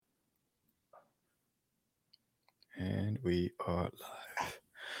We are live.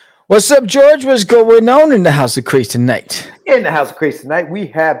 What's up, George? What's going on in the House of Craze tonight? In the House of Craze tonight, we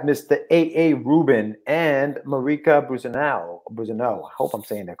have Mr. A.A. Rubin and Marika Bruzanel. I hope I'm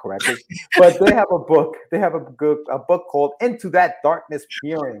saying that correctly. But they have a book. They have a book called Into That Darkness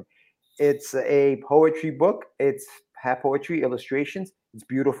Peering. It's a poetry book. It's half poetry, illustrations. It's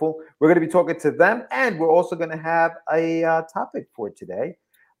beautiful. We're going to be talking to them, and we're also going to have a topic for today: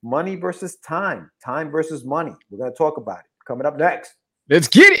 money versus time, time versus money. We're going to talk about it coming up next. Let's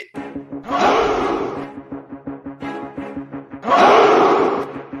get it.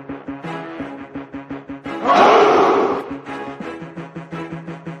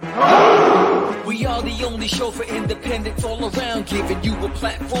 We are the only show for independents all around, giving you a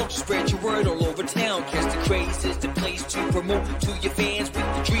platform to spread your word all over town. Catch the Craze is the place to promote to your fans with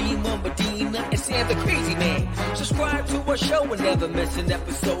the dream of Medina and Sam the Crazy Man. Subscribe to our show and never miss an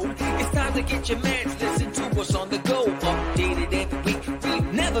episode. It's time to get your meds, listen to us on the go. Updated every week, we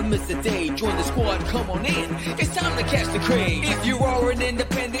never miss a day. Join the squad, come on in. It's time to catch the Craze. If you are an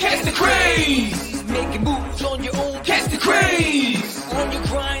independent, catch the Craze. Making moves on your own, catch the Craze. On your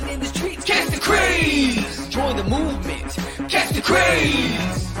grind in the streets, catch the Craze. Join the movement, catch the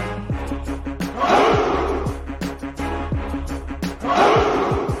Craze.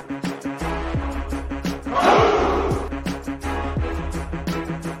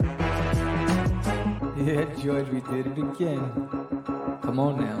 Yeah, George, we did it again. Come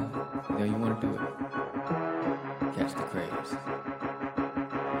on now. You know you want to do it. Catch the Craze.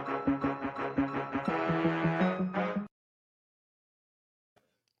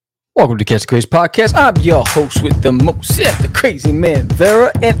 Welcome to Catch the Craze Podcast. I'm your host with the most, the Crazy Man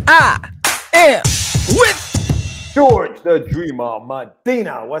Vera, and I am with George the Dreamer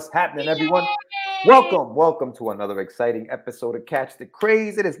Medina. What's happening, everyone? Welcome to another exciting episode of Catch the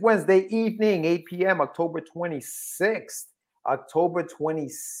Craze. It is Wednesday evening, 8 p.m., October 26th.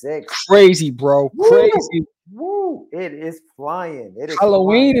 Crazy, bro. Crazy. Woo! It is flying. It is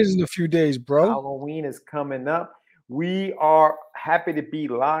Halloween flying. is in a few days, bro. Halloween is coming up. We are happy to be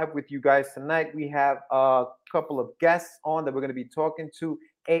live with you guys tonight. We have a couple of guests on that we're going to be talking to.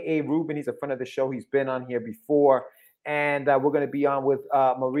 A.A. Rubin, he's a friend of the show. He's been on here before. And we're going to be on with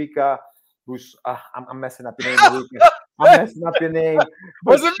Marika. I'm messing up your name, Marika. I'm messing up your name.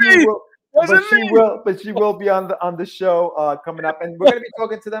 But she will be on the show coming up. And we're going to be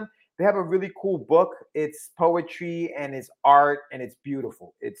talking to them. They have a really cool book. It's poetry and it's art and it's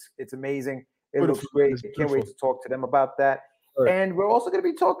beautiful. It's amazing. It looks great. I can't wait to talk to them about that. Right. And we're also going to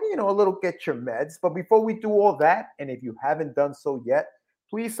be talking, a little get your meds. But before we do all that, and if you haven't done so yet,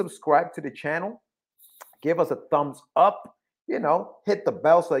 please subscribe to the channel. Give us a thumbs up. Hit the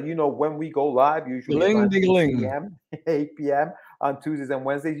bell so that you know when we go live. Usually 8 p.m. on Tuesdays and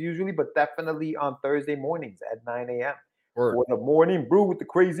Wednesdays usually, but definitely on Thursday mornings at 9 a.m. for the morning brew with the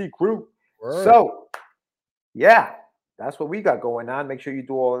Crazy Crew. Word. So, yeah. That's what we got going on. Make sure you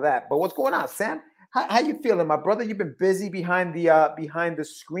do all of that. But what's going on, Sam? How you feeling, my brother? You've been busy behind the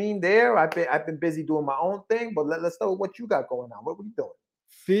screen there. I've been busy doing my own thing. But let's know what you got going on. What were you doing?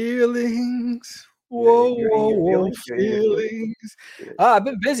 Feelings. Whoa, feelings. I've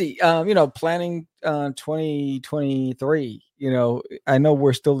been busy. Planning 2023. I know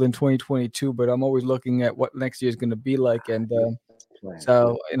we're still in 2022, but I'm always looking at what next year is going to be like. And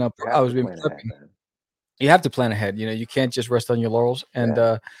I was been prepping. You have to plan ahead. You can't just rest on your laurels. And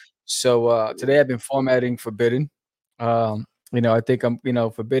today I've been formatting Forbidden. I think I'm,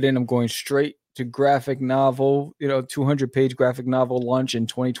 Forbidden. I'm going straight to graphic novel, 200-page graphic novel launch in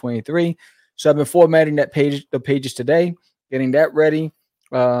 2023. So I've been formatting the pages today, getting that ready.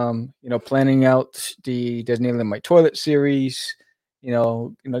 Planning out the There's Nail in My Toilet series.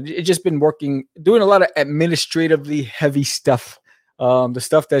 It's just been doing a lot of administratively heavy stuff. The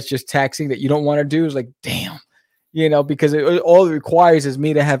stuff that's just taxing that you don't want to do is like, damn, because all it requires is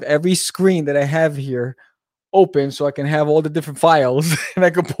me to have every screen that I have here open so I can have all the different files and I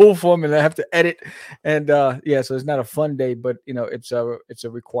can pull from and I have to edit. And so it's not a fun day, but it's a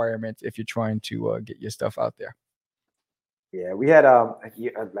requirement if you're trying to get your stuff out there. Yeah, we had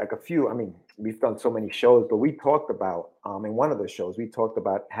like a few. I mean, we've done so many shows, but we talked about in one of the shows, we talked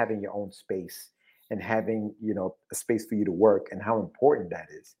about having your own space and having, a space for you to work and how important that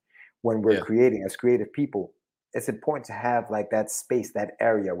is when we're creating as creative people. It's important to have like that space, that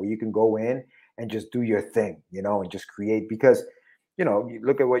area where you can go in and just do your thing, and just create because, you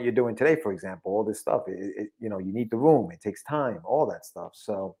look at what you're doing today, for example, all this stuff, you need the room, it takes time, all that stuff.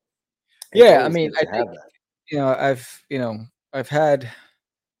 So, I mean, I think, I've had,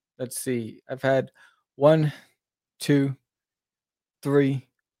 let's see, I've had 1, 2, 3,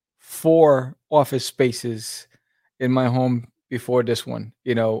 4 office spaces in my home before this one,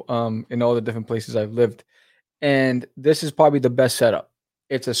 in all the different places I've lived. And this is probably the best setup.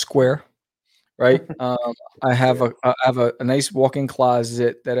 It's a square, right? I have a nice walk-in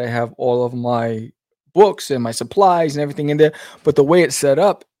closet that I have all of my books and my supplies and everything in there. But the way it's set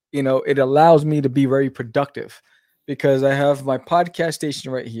up, it allows me to be very productive because I have my podcast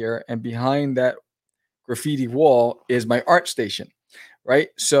station right here, and behind that graffiti wall is my art station, right?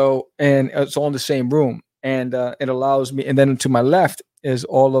 So, and it's all in the same room, and it allows me. And then to my left is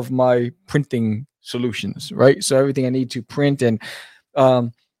all of my printing solutions, right? So everything I need to print, and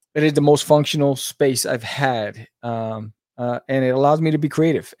it is the most functional space I've had, and it allows me to be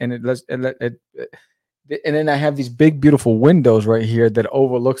creative. And and then I have these big, beautiful windows right here that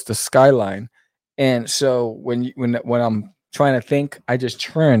overlooks the skyline. And so when I'm trying to think, I just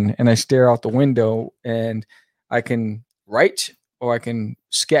turn and I stare out the window, and I can write or I can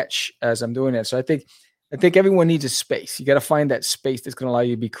sketch as I'm doing it. So I think everyone needs a space. You got to find that space that's going to allow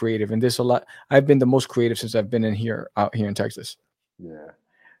you to be creative. And I've been the most creative since I've been out here in Texas. Yeah.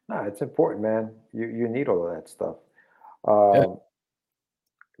 No, it's important, man. You need all of that stuff. Yeah.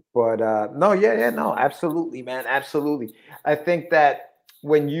 But no, no, absolutely, man, absolutely. I think that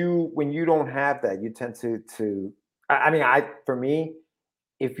when you don't have that, you tend to. For me,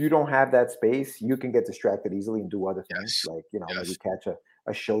 if you don't have that space, you can get distracted easily and do other things, like maybe catch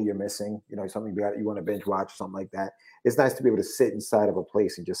a show you're missing, something you want to binge watch or something like that. It's nice to be able to sit inside of a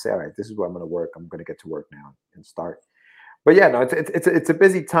place and just say, all right, this is where I'm going to work. I'm going to get to work now and start. But yeah, no, it's a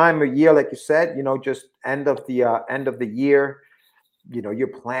busy time of year, like you said. Just end of the year. You're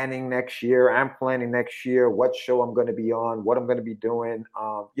planning next year. I'm planning next year. What show I'm going to be on. What I'm going to be doing.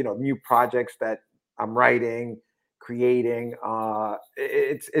 New projects that I'm writing, creating.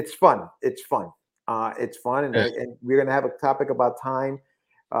 It's fun. It's fun. It's fun, and we're going to have a topic about time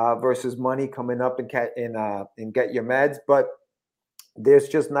versus money coming up in Get Your Meds. But there's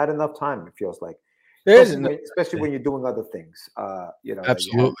just not enough time. It feels like. Especially when you're doing other things,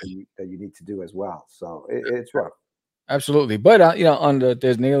 absolutely, that you need to do as well. So it's rough. Absolutely, but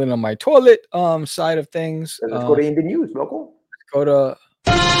there's nailing on my toilet side of things. Let's go to Indie News, local. Go to.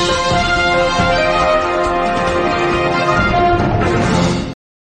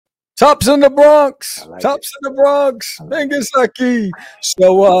 Tops in the Bronx. Tops in the Bronx. Nangasaki.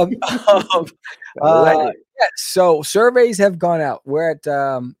 So so surveys have gone out. We're at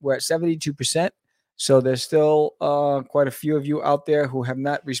 72%. So there's still quite a few of you out there who have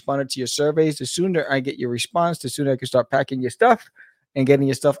not responded to your surveys. The sooner I get your response, the sooner I can start packing your stuff and getting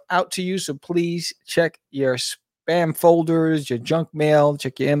your stuff out to you. So please check your spam folders, your junk mail,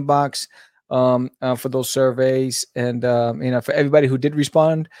 check your inbox for those surveys. And for everybody who did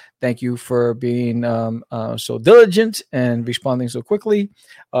respond, thank you for being so diligent and responding so quickly.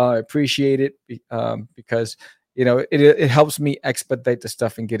 I appreciate it because it helps me expedite the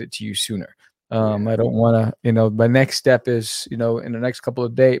stuff and get it to you sooner. I don't want to, my next step is, in the next couple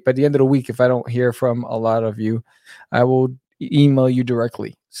of days, by the end of the week, if I don't hear from a lot of you, I will email you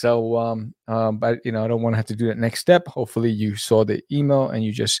directly. So, but, I don't want to have to do that next step. Hopefully you saw the email and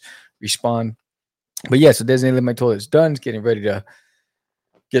you just respond. But yeah, so Designated My Toilet is done. It's getting ready to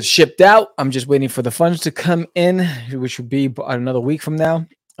get shipped out. I'm just waiting for the funds to come in, which will be another week from now.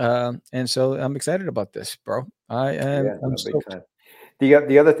 And so I'm excited about this, bro. I'm stoked. The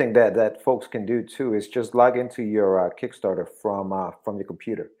other thing that folks can do too is just log into your Kickstarter from your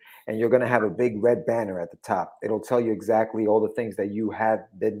computer, and you're going to have a big red banner at the top. It'll tell you exactly all the things that you have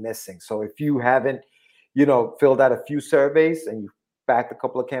been missing. So if you haven't, filled out a few surveys and you backed a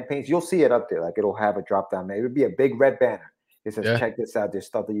couple of campaigns, you'll see it up there. Like it'll have a drop down there. It'll be a big red banner. It says, check this out. There's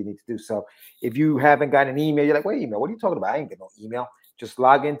stuff that you need to do. So if you haven't got an email, you're like, wait, email? What are you talking about? I ain't get no email. Just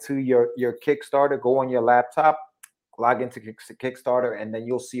log into your Kickstarter, go on your laptop, log into Kickstarter, and then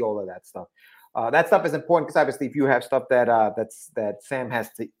you'll see all of that stuff. That stuff is important because obviously, if you have stuff that Sam has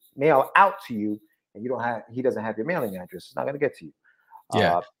to mail out to you, and he doesn't have your mailing address, it's not going to get to you.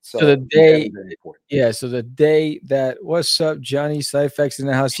 So the day, so the day that what's up, Johnny Syphex in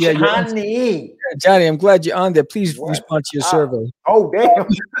the house? Yeah, Johnny, I'm glad you're on there. Please respond to your survey. Oh damn.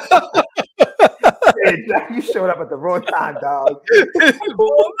 You showed up at the wrong time, dog.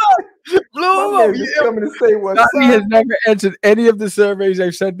 Blew up. Coming to say what's Johnny has never answered any of the surveys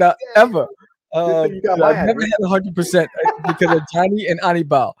I've sent out ever. I've never had 100% because of Johnny and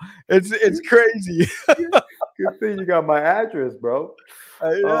Anibal. It's crazy. Good thing you got my address, bro.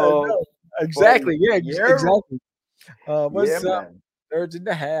 Exactly. Yeah, exactly. What's up? Nerds in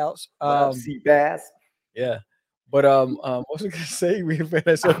the house. See Bass. Yeah. But what was I gonna say? We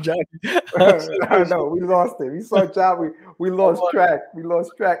saw Johnny. No, we lost it. We saw Johnny. We lost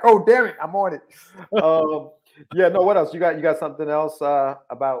track. Oh, damn it! I'm on it. Yeah, no, what else? You got something else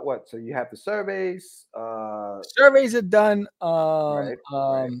about what? So you have the surveys. Surveys are done. Right.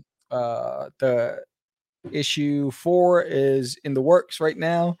 The issue 4 is in the works right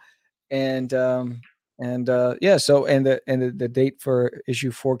now. And yeah, so the date for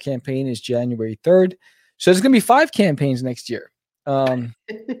issue 4 campaign is January 3rd. So there's gonna be 5 campaigns next year. Sam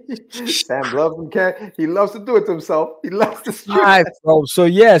loves him. He loves to do it to himself. He loves to stream. 5, bro. So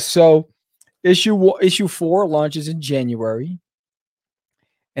yes, so issue 4 launches in January,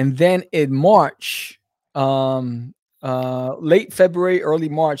 and then in March, late February, early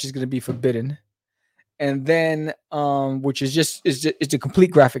March is going to be Forbidden, and then which is just it's a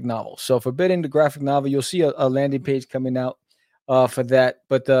complete graphic novel. So Forbidden, the graphic novel, you'll see a landing page coming out for that,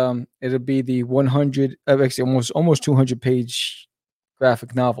 but it'll be the 100, actually almost 200 page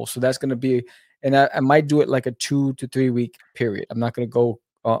graphic novel. So that's going to be, and I might do it like a 2 to 3 week period. I'm not going to go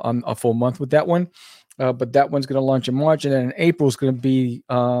on a full month with that one, but that one's going to launch in March, and then in April is going to be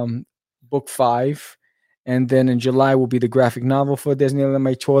book 5, and then in July will be the graphic novel for Disneyland on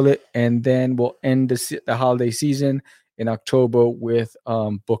My Toilet, and then we'll end the holiday season in October with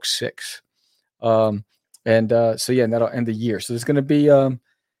book 6. So yeah, and that'll end the year. So it's going to be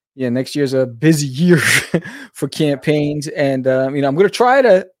next year's a busy year for campaigns, and I'm going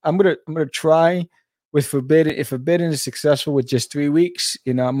to try with Forbidden. If Forbidden is successful with just 3 weeks,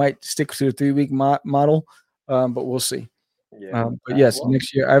 I might stick to the 3-week model, but we'll see. Yeah. But yes,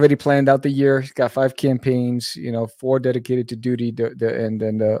 next year I already planned out the year. Got 5 campaigns, 4 dedicated to Duty, and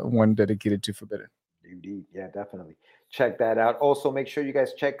then 1 dedicated to Forbidden. Duty, yeah, definitely. Check that out. Also, make sure you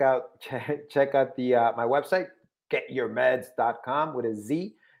guys check out the my website, getyourmeds.com with a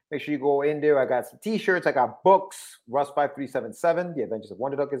Z. Make sure you go in there. I got some T-shirts. I got books. Rust 5377, The Adventures of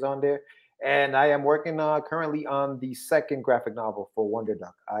Wonder Duck is on there. And I am working currently on the 2nd graphic novel for Wonder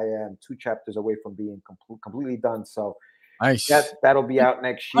Duck. I am 2 chapters away from being completely done. So nice. That'll be out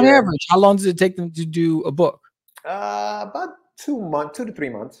next year. On average, how long does it take them to do a book? About 2 to 3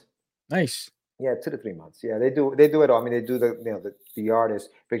 months. Nice. Yeah, 2 to 3 months. Yeah, they do it all. I mean, they do the artist.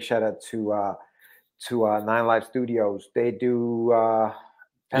 Big shout out to 9 Live Studios. They do.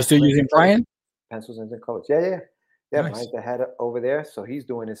 You're still using Brian? Pencils and colors. Yeah. Nice. Brian's the head over there, so he's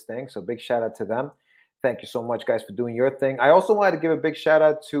doing his thing. So big shout out to them. Thank you so much, guys, for doing your thing. I also wanted to give a big shout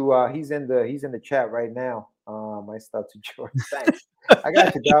out to he's in the chat right now. My stuff to George. Thanks. I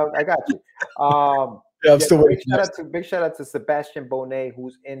got you, dog. I got you. I'm still waiting. Big shout out to Sebastian Bonet,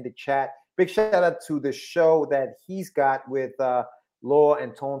 who's in the chat. Big shout out to the show that he's got with Law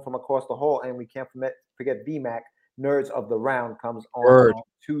and Tone from across the hall, and we can't forget VMAC. Nerds of the Round comes on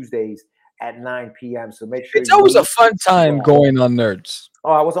Tuesdays at 9 p.m. So make sure it's always a fun time going on Nerds.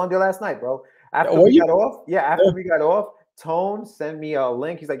 Oh, I was on there last night, bro. After we got off, Tone sent me a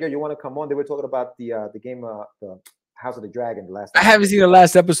link. He's like, "Yo, you want to come on?" They were talking about the game, the House of the Dragon. I haven't seen the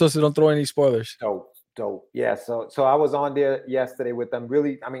last episode, so don't throw any spoilers. Dope. Yeah. So I was on there yesterday with them.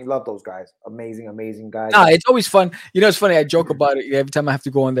 Really, I mean, love those guys. Amazing guys. Nah, it's always fun. It's funny. I joke about it every time I have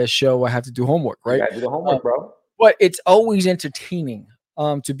to go on that show. I have to do homework, right? You gotta do the homework, bro. But it's always entertaining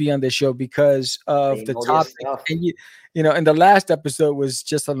to be on this show because of the topic. And and the last episode was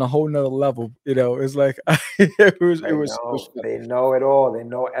just on a whole nother level. It's like it was. They know it all. They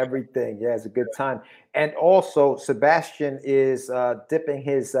know everything. Yeah, it's a good time. And also, Sebastian is dipping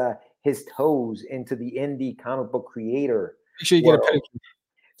his toes into the indie comic book creator. Make sure you get a pedicure.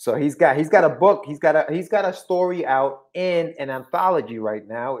 So he's got a book. He's got a story out in an anthology right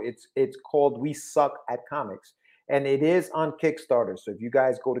now. It's called We Suck at Comics. And it is on Kickstarter. So if you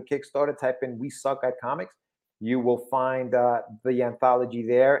guys go to Kickstarter, type in We Suck at Comics, you will find the anthology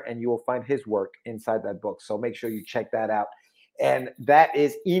there, and you will find his work inside that book. So make sure you check that out. And that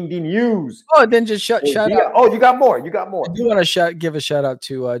is indie news. Oh, then just shout out. Oh, you got more. I do want to give a shout out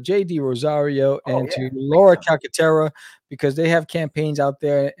to JD Rosario and to Laura Calcaterra, because they have campaigns out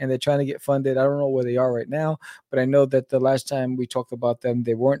there and they're trying to get funded. I don't know where they are right now, but I know that the last time we talked about them,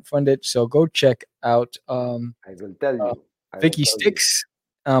 they weren't funded. So go check out I will tell you. Vicky Sticks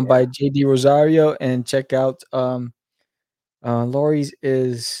by JD Rosario, and check out Lori's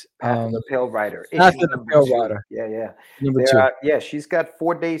is the Pale Rider. After the Pale Rider. Yeah. Number 2. Yeah, she's got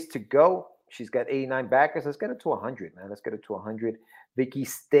 4 days to go. She's got 89 backers. Let's get it to 100, man. Let's get it to 100. Vicky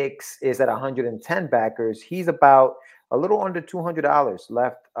Sticks is at 110 backers. He's about a little under $200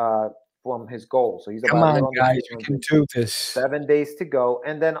 left from his goal. So he's come about on, guys. We can do this. 7 days to go.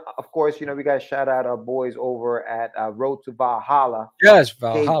 And then, of course, we got to shout out our boys over at Road to Valhalla. Yes,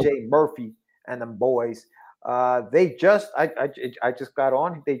 Valhalla. KJ Murphy and them boys. They just, I just got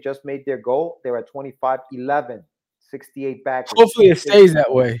on. They just made their goal. They're at 25-11, 68 backers. Hopefully it stays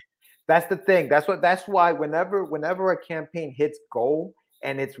that way. That's the thing. That's why whenever a campaign hits goal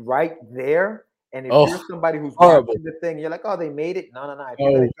and it's right there, and if you're somebody who's watching the thing, you're like, oh, they made it. No. If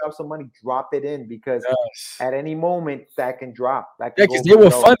you're gonna drop some money, drop it in, because at any moment that can drop. That can because they were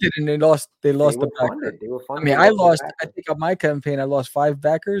funded and they lost the backer. They were funded. I mean, I think on my campaign, I lost 5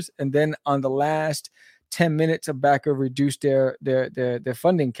 backers, and then on the last 10 minutes, a backer reduced their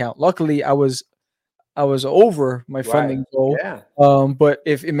funding count. Luckily, I was over my funding goal. Yeah. But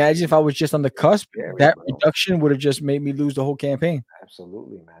imagine if I was just on the cusp, that reduction would have just made me lose the whole campaign.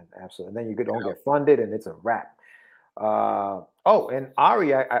 Absolutely, man. Absolutely. And then you don't get funded, and it's a wrap. And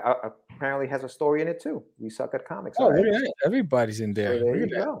Ari apparently has a story in it too. We suck at comics. Oh, right? Everybody's in there. So there you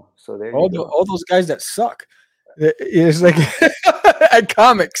go. So there all those guys that suck. It's like at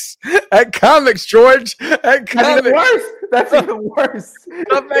comics, George. At comics. That's even worse.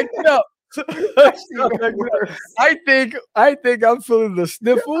 Stop backing up. I think I'm feeling the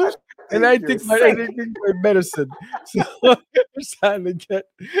sniffles, and I think my medicine. So it's time to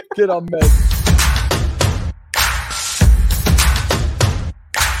get on meds.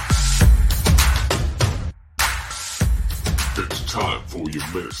 It's time for your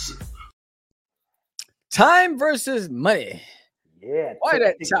medicine. Time versus money. Yeah. Why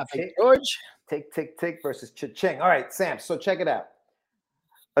that topic, George? Tick versus cha-ching. All right, Sam. So check it out.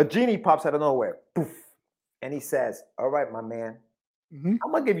 A genie pops out of nowhere, poof, and he says, "All right, my man, I'm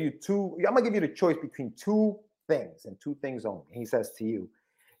gonna give you the choice between 2 things and 2 things only." He says to you,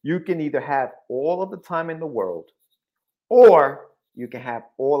 "You can either have all of the time in the world, or you can have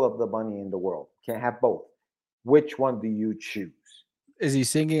all of the money in the world. Can't have both. Which one do you choose?" Is he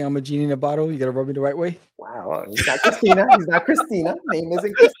singing "I'm a genie in a bottle"? You gotta rub me the right way. Wow, he's not Christina. He's not Christina. Name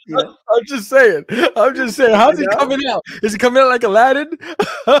isn't Christina. I'm just saying. How's he coming out? Is he coming out like Aladdin?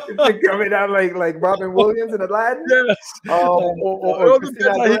 Is he coming out like Robin Williams in Aladdin? Yes. Or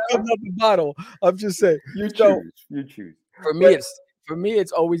Christina how he comes out the bottle. I'm just saying. You choose. For me,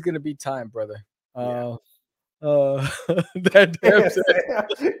 it's always gonna be time, brother. That damn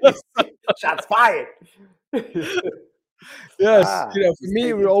shots fired. Yes, for me,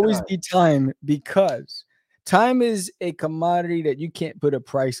 it would always be time, because time is a commodity that you can't put a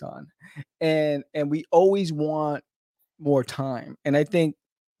price on, and we always want more time. And I think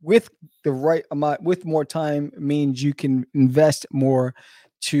with the right amount, with more time means you can invest more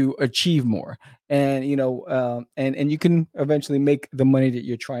to achieve more, and and you can eventually make the money that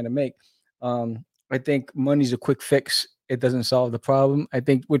you're trying to make. I think money's a quick fix. It doesn't solve the problem. I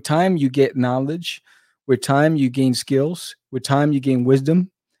think with time you get knowledge. With time, you gain skills. With time, you gain wisdom.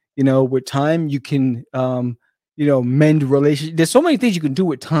 With time, you can, mend relationships. There's so many things you can do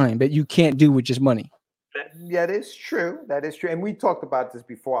with time that you can't do with just money. That is true. And we talked about this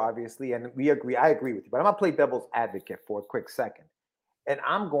before, obviously, and we agree. I agree with you. But I'm going to play devil's advocate for a quick second. And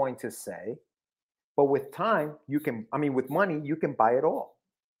I'm going to say, but with time, with money, you can buy it all.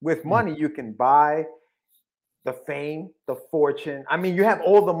 With money, you can buy the fame, the fortune. You have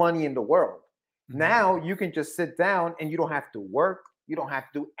all the money in the world. Now you can just sit down and you don't have to work. You don't have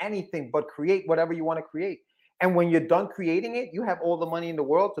to do anything but create whatever you want to create. And when you're done creating it, you have all the money in the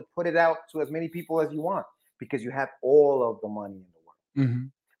world to put it out to as many people as you want, because you have all of the money in the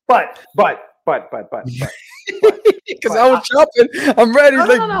world. But because I was shopping, I'm ready.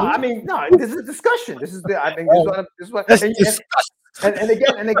 No. This is a discussion. This is what. And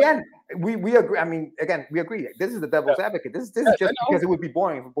again, we agree. We agree. This is the devil's advocate. This is just because it would be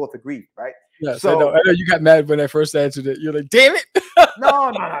boring if we both agreed, right? Yes, so I know you got mad when I first answered it. You're like, "Damn it!"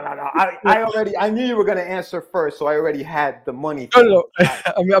 No. I knew you were going to answer first, so I already had the money. No.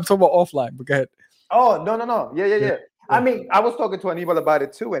 I'm talking about offline. But go ahead. Oh no. Yeah. I was talking to Anibal about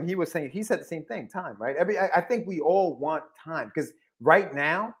it too, and he said the same thing. Time, right? I think we all want time, because right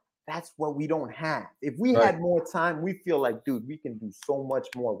now, that's what we don't have. If we had more time, we feel like, dude, we can do so much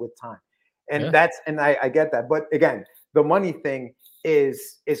more with time. And I get that. But again, the money thing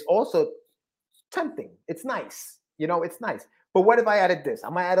is also tempting. It's nice. It's nice. But what if I added this?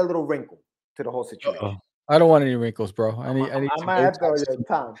 I'm going to add a little wrinkle to the whole situation. I don't want any wrinkles, bro. I'm going to add time. I'm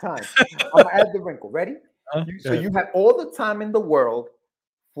going to add the wrinkle. Ready? So you have all the time in the world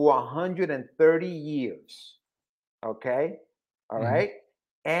for 130 years. Okay? All right?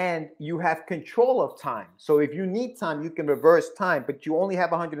 And you have control of time. So if you need time, you can reverse time, but you only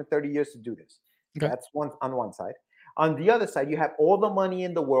have 130 years to do this. Okay. That's on one side. On the other side, you have all the money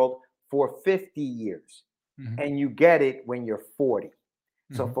in the world for 50 years, and you get it when you're 40.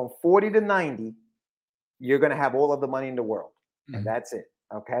 So from 40 to 90, you're going to have all of the money in the world, and that's it.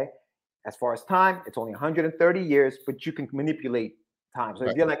 Okay. As far as time, it's only 130 years, but you can manipulate time. So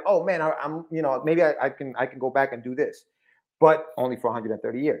if you're like, oh man, I'm maybe I can go back and do this. but only for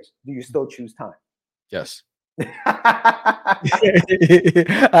 130 years. Do you still choose time? Yes. I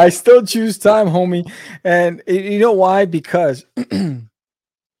still choose time, homie. And you know why? Because, and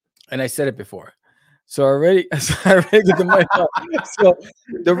I said it before. So I already get the money out. So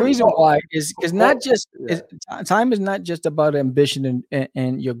the reason why is not just time is not just about ambition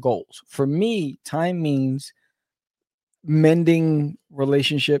and your goals. For me, time means mending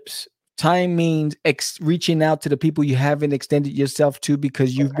relationships. Time means reaching out to the people you haven't extended yourself to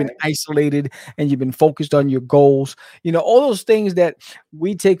because you've been isolated and you've been focused on your goals. You know, all those things that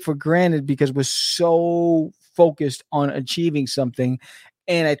we take for granted because we're so focused on achieving something.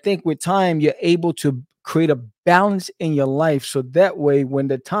 And I think with time, you're able to create a balance in your life. So that way, when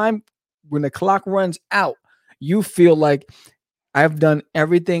the clock runs out, you feel like I've done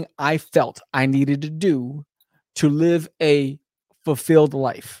everything I felt I needed to do to live a fulfilled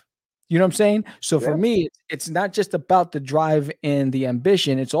life. You know what I'm saying? So for me, it's not just about the drive and the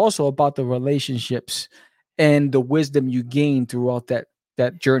ambition. It's also about the relationships and the wisdom you gain throughout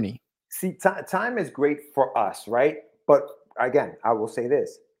that journey. See, time is great for us, right? But again, I will say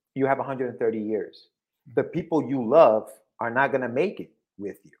this. You have 130 years. The people you love are not going to make it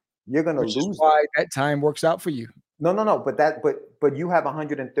with you. You're going to lose. Is why that time works out for you. No. But you have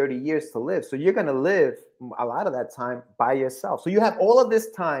 130 years to live. So you're going to live a lot of that time by yourself. So you have all of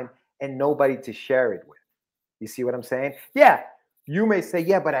this time and nobody to share it with. You see what I'm saying? Yeah. You may say,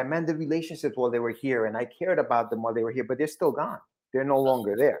 yeah, but I mended relationships while they were here and I cared about them while they were here, but they're still gone. They're no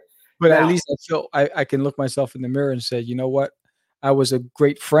longer there. But now, at least I feel I can look myself in the mirror and say, you know what? I was a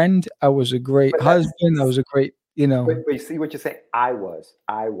great friend. I was a great husband. I was a great, you know. But you see what you're saying? I was.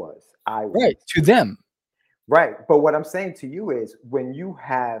 Right, to them. Right. But what I'm saying to you is when you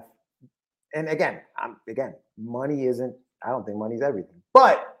have, and again, money isn't, I don't think money's everything.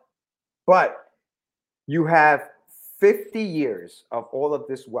 But you have 50 years of all of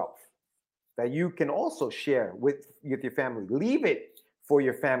this wealth that you can also share with your family. Leave it for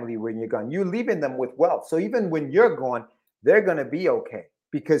your family when you're gone. You're leaving them with wealth. So even when you're gone, they're going to be okay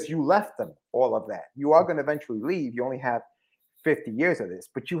because you left them all of that. You are going to eventually leave. You only have 50 years of this,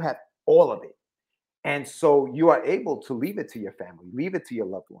 but you have all of it. And so you are able to leave it to your family, leave it to your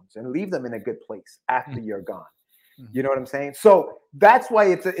loved ones, and leave them in a good place after you're gone. You know what I'm saying? So that's why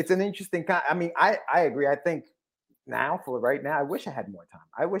it's an interesting kind. I mean, I agree. I think for right now, I wish I had more time.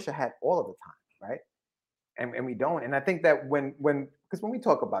 I wish I had all of the time, right? And we don't. And I think that because when we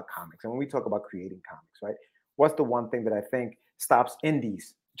talk about comics and when we talk about creating comics, right? What's the one thing that I think stops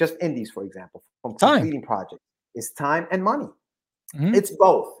indies, for example, from completing projects is time and money. Mm-hmm. It's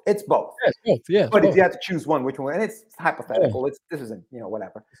both. Yeah, it's both. Yeah. But if you have to choose one, which one? And it's hypothetical. Yeah. This isn't,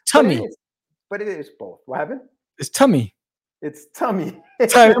 whatever. Tummy. But it is both. What happened? It's tummy. It's tummy.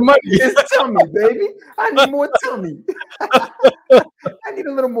 Time and money. It's tummy, baby. I need more tummy. I need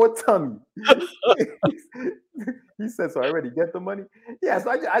a little more tummy. He said, so I already get the money. Yeah,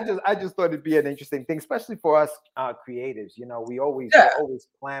 so I just thought it'd be an interesting thing, especially for us creatives. We're always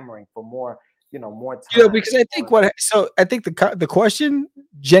clamoring for more, more time. Because I think I think the question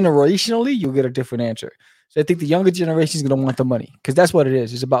generationally, you'll get a different answer. So I think the younger generation is going to want the money because that's what it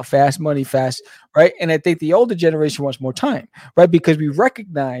is. It's about fast money, right? And I think the older generation wants more time, right? Because we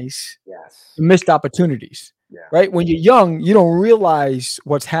recognize the missed opportunities, right? When you're young, you don't realize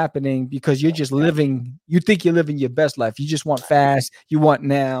what's happening because you're just living. You think you're living your best life. You just want fast. You want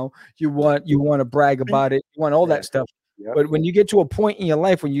now. You want to brag about it. You want all that stuff. Yep. But when you get to a point in your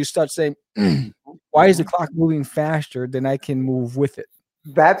life when you start saying, "Why is the clock moving faster than I can move with it?"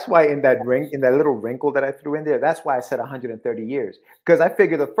 That's why in that little wrinkle that I threw in there, that's why I said 130 years. Because I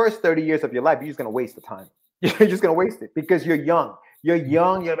figure the first 30 years of your life, you're just going to waste the time. You're just going to waste it because you're young. You're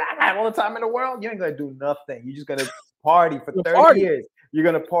young. I got all the time in the world. You ain't going to do nothing. You're just going to party for 30 years. You're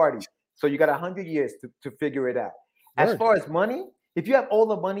going to party. So you got 100 years to figure it out. As far as money, if you have all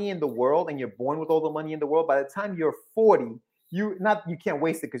the money in the world and you're born with all the money in the world, by the time you're 40, you can't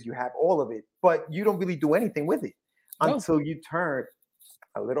waste it because you have all of it, but you don't really do anything with it until you turn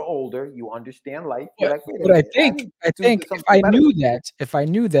a little older, you understand life. But I think if I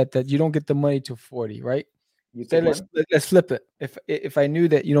knew that you don't get the money to 40, right? Let's flip it. If I knew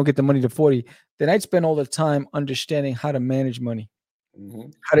that you don't get the money to 40, then I'd spend all the time understanding how to manage money,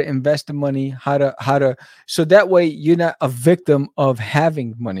 how to invest the money, how to so that way you're not a victim of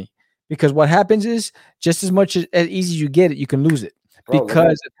having money. Because what happens is just as much as easy as you get it, you can lose it.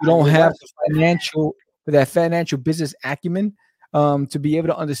 Because if you don't have that financial business acumen, to be able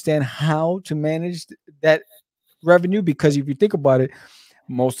to understand how to manage that revenue, because if you think about it,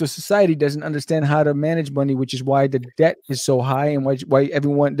 most of society doesn't understand how to manage money, which is why the debt is so high and why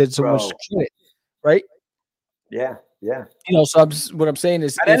everyone did so much credit, right? Yeah, Yeah. So what I'm saying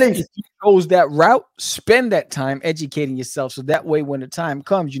is, if you chose that route, spend that time educating yourself. So that way, when the time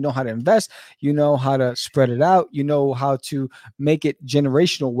comes, you know how to invest, you know how to spread it out, you know how to make it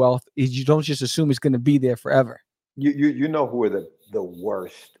generational wealth. You don't just assume it's going to be there forever. You know who are the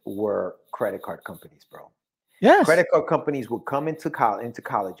worst were credit card companies, bro. Yes. Credit card companies would come into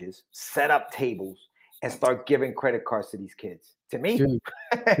colleges, set up tables, and start giving credit cards to these kids. To me, Dude.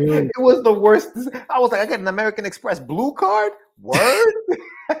 It was the worst. I was like, I got an American Express Blue card. Word,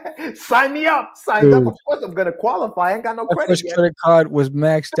 sign me up. Signed up. Of course, I'm gonna qualify. I ain't got no credit. First credit card was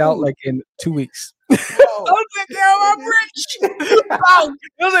maxed out like in 2 weeks. I was like, yo, I'm rich. I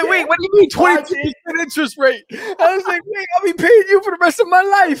was like, wait, what do you mean 22% interest rate? I was like, wait, I'll be paying you for the rest of my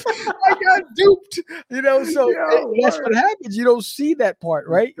life. I got duped. So that's what happens. You don't see that part,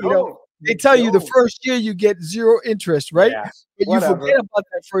 right? They tell you the first year you get 0 interest, right? Yeah, but you forget about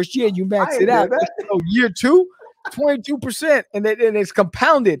that first year. You max it out. Year 2, 22%, and then it's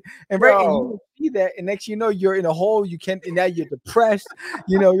compounded. And and you don't see that, and next you know you're in a hole. You can't, and now you're depressed.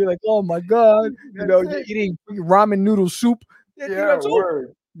 You're like, oh my god, you're eating ramen noodle soup. Yeah,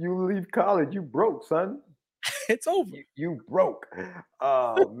 word. You leave college, you broke, son. It's over. You broke.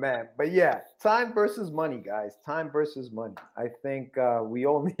 Oh man, but yeah, time versus money, guys. Time versus money. I think we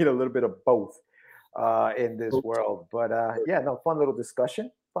all need a little bit of both in this world. But fun little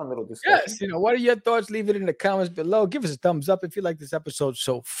discussion. Yes, what are your thoughts? Leave it in the comments below. Give us a thumbs up if you like this episode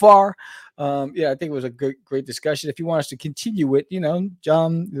so far. I think it was a great discussion. If you want us to continue it,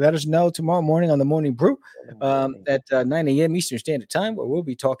 let us know tomorrow morning on the Morning Brew at 9 a.m. Eastern Standard Time, where we'll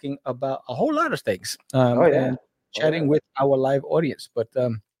be talking about a whole lot of things and chatting with our live audience. But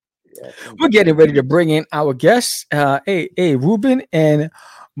we're getting ready to bring in our guests, Ruben and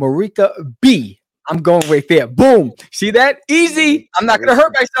Marika B. I'm going right there. Boom. See that? Easy. I'm not going to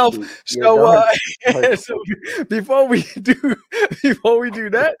hurt myself. So before we do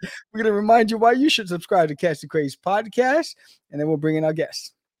that, we're going to remind you why you should subscribe to Catch the Craze podcast, and then we'll bring in our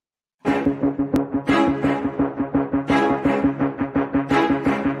guests.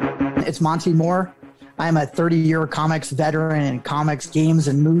 It's Monty Moore. I'm a 30-year comics veteran in comics, games,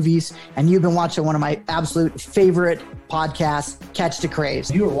 and movies, and you've been watching one of my absolute favorite podcasts, Catch the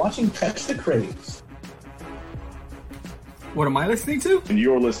Craze. You are watching Catch the Craze. What am I listening to? And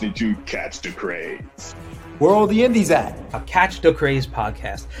you're listening to Catch the Craze. Where are all the indies at? A Catch the Craze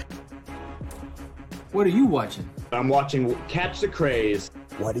podcast. What are you watching? I'm watching Catch the Craze.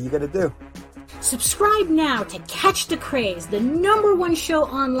 What are you going to do? Subscribe now to Catch the Craze, the #1 show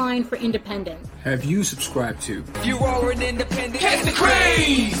online for independent. Have you subscribed to? If you are an independent, catch the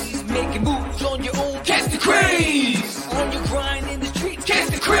craze. Making moves on your own, catch the craze. On your grind in the streets,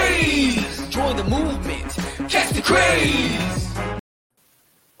 catch the craze. Join the movement, catch the craze.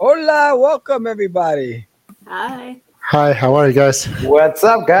 Hola, welcome everybody. Hi. Hi, how are you guys? What's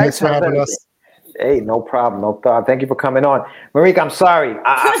up, guys? Thanks for having us. Hey, no problem, no problem. Thank you for coming on, Marika. I'm sorry,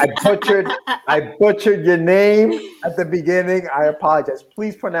 I butchered your name at the beginning. I apologize.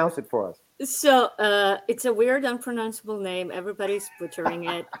 Please pronounce it for us. So it's a weird, unpronounceable name. Everybody's butchering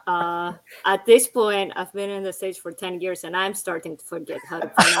it. At this point, I've been in the States for 10 years, and I'm starting to forget how to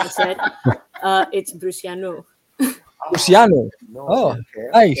pronounce it. It's Bruciano. Bruciano. No, oh, okay.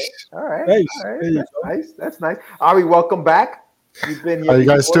 Nice. All right. Nice. All right. Nice. That's nice. Ari, welcome back. You've been here. How you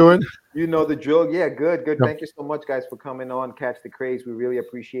guys doing? You know the drill. Yeah, good. Yep. Thank you so much, guys, for coming on Catch the Craze. We really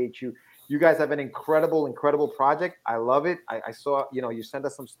appreciate you. You guys have an incredible project. I love it. I saw, you sent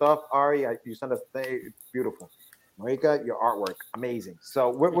us some stuff, Ari. You sent us things. Beautiful. Marika, your artwork, amazing. So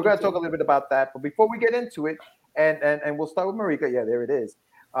we're going to talk a little bit about that. But before we get into it, and we'll start with Marika. Yeah, there it is.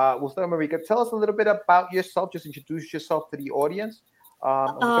 We'll start with Marika. Tell us a little bit about yourself. Just introduce yourself to the audience.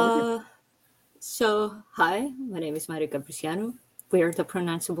 So, hi, my name is Marika Bruciano. Weird,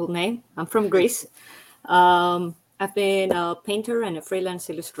 unpronounceable name. I'm from Greece. I've been a painter and a freelance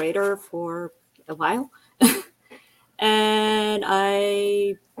illustrator for a while. And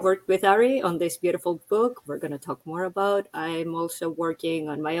I worked with Ari on this beautiful book we're going to talk more about. I'm also working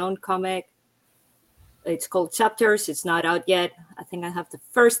on my own comic. It's called Chapters. It's not out yet. I think I have the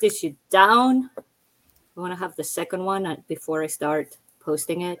first issue down. I want to have the second one before I start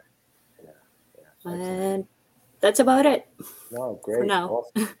posting it. And that's about it. No, great. For now.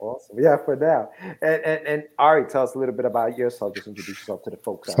 Awesome. Yeah, for now. And Ari, tell us a little bit about yourself. Just introduce yourself to the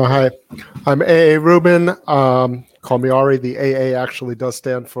folks. So, hi, I'm AA Ruben. Call me Ari. The AA actually does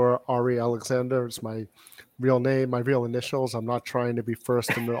stand for Ari Alexander. It's my real name, my real initials. I'm not trying to be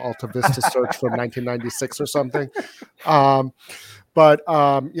first in the Alta Vista search from 1996 or something. I'm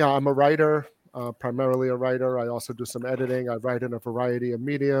a writer. primarily a writer. I also do some editing. I write in a variety of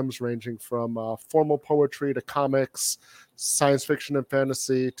mediums, ranging from formal poetry to comics, science fiction and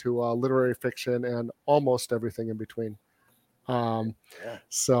fantasy to literary fiction, and almost everything in between.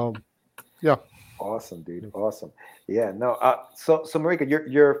 So, yeah. Awesome, dude. Awesome. Yeah. No. So Marika,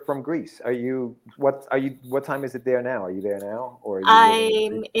 you're from Greece. What time is it there now? Are you there now, or are you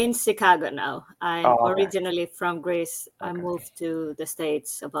I'm in Chicago now. I'm originally from Greece. Okay. I moved to the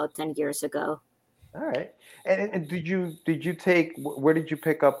States about 10 years ago. All right. And did you take, where did you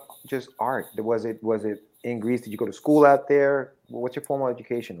pick up just art? Was it in Greece? Did you go to school out there? What's your formal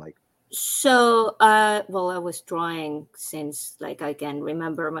education like? So, I was drawing since I can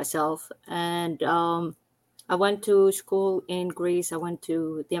remember myself, and I went to school in Greece. I went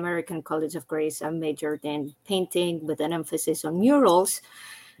to the American College of Greece. I majored in painting with an emphasis on murals,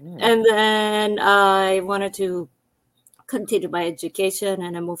 and then I wanted to continue my education,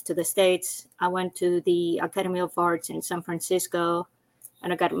 and I moved to the States. I went to the Academy of Arts in San Francisco,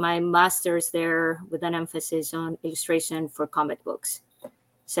 and I got my master's there with an emphasis on illustration for comic books.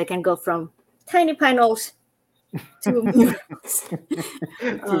 So I can go from tiny panels to murals.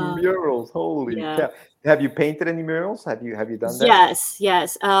 Murals, holy cow. Have you painted any murals? Have you done that?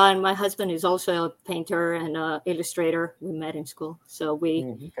 Yes. And my husband is also a painter and illustrator. We met in school. So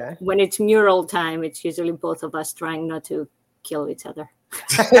when it's mural time, it's usually both of us trying not to kill each other.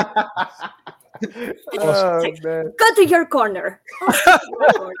 Man. Go to your corner.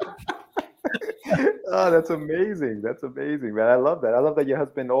 Oh, that's amazing. That's amazing, man. I love that. I love that your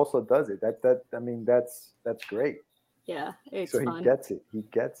husband also does it. That's great. Yeah, it's so fun. He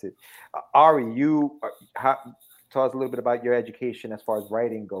gets it. Ari, tell us a little bit about your education as far as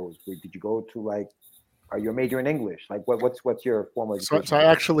writing goes. Did you go to are you a major in English? What's your formal education? So I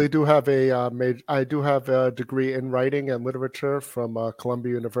actually do have a degree in writing and literature from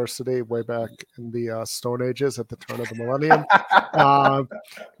Columbia University way back in the Stone Ages at the turn of the millennium.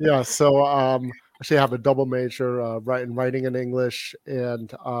 Actually I have a double major, in writing in English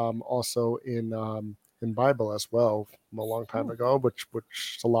and also in Bible as well from a long time ago, which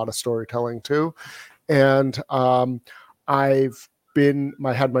is a lot of storytelling too. And I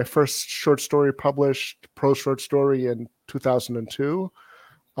had my first short story published, prose short story, in 2002.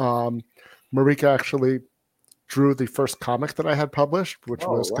 Marika actually drew the first comic that I had published, which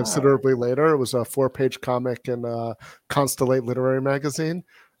was considerably later. It was a 4-page comic in Constellate Literary Magazine.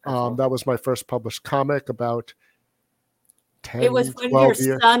 That was my first published comic about 10, it was when your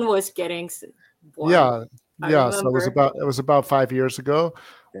son was getting born. Yeah. So it was about 5 years ago.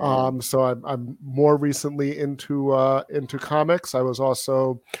 So I'm more recently into comics. I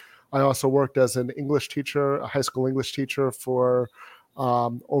also worked as an English teacher, a high school English teacher for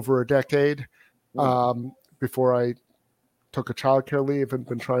over a decade before I took a childcare leave and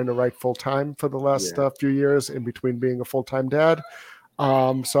been trying to write full time for the last few years in between being a full-time dad.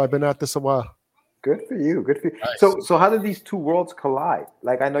 So I've been at this a while. Good for you. Nice. So how did these two worlds collide?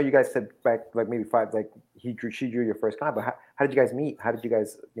 I know you guys said back maybe 5, she drew your first comic, but how did you guys meet? How did you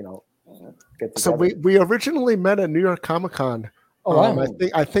guys, get together? So we originally met at New York Comic Con.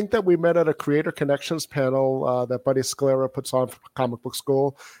 I think that we met at a Creator Connections panel that Buddy Scalera puts on for Comic Book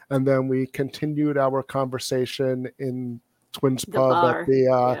School, and then we continued our conversation in Twins Pub at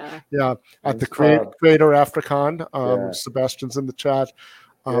the Creator AfterCon. Sebastian's in the chat.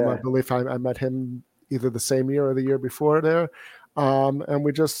 I believe I met him either the same year or the year before there. And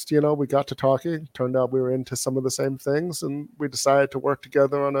we just, we got to talking. Turned out we were into some of the same things, and we decided to work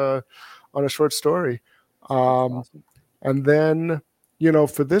together on a short story. Awesome. And then,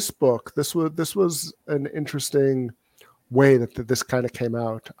 for this book, this was an interesting way that this kind of came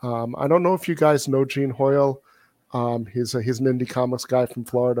out. I don't know if you guys know Gene Hoyle. He's an indie comics guy from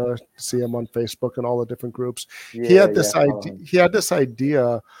Florida. See him on Facebook and all the different groups. He had this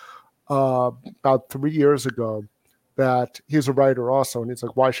idea about 3 years ago that he's a writer also, and he's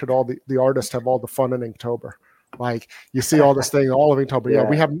like, why should all the artists have all the fun in Inktober? You see all this thing all of Inktober.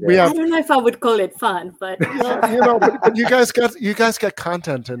 We have. I don't know if I would call it fun, but but you guys get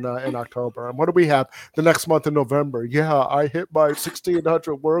content in October. And what do we have the next month in November? Yeah, I hit my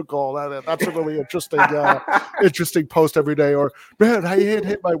 1,600 word goal. That's a really interesting post every day. Or man, I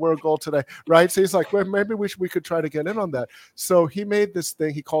hit my word goal today, right? So he's like, well, maybe we could try to get in on that. So he made this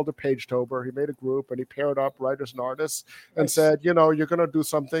thing. He called it Pagetober. He made a group and he paired up writers and artists and said, you're going to do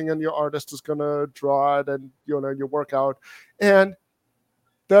something and your artist is going to draw it and your workout. And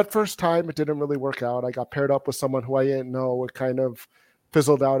that first time it didn't really work out. I got paired up with someone who I didn't know. It kind of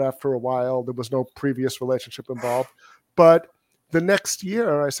fizzled out after a while. There was no previous relationship involved. But the next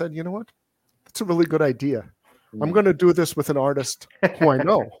year I said, you know what? That's a really good idea. I'm going to do this with an artist who I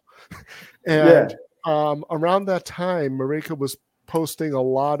know. And around that time, Marika was posting a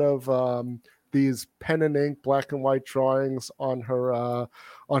lot of these pen and ink black and white drawings on her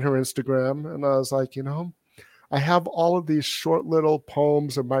Instagram. And I was like, I have all of these short little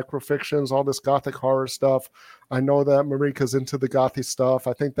poems and microfictions, all this gothic horror stuff. I know that Marika's into the gothy stuff.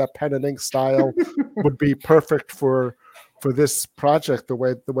 I think that pen and ink style would be perfect for this project, the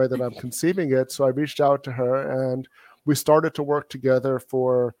way that I'm conceiving it. So I reached out to her and we started to work together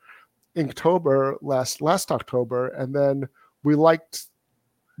for Inktober last October. And then we liked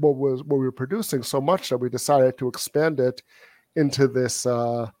what we were producing so much that we decided to expand it into this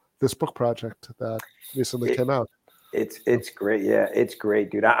book project that recently came out. It's great. Yeah, it's great,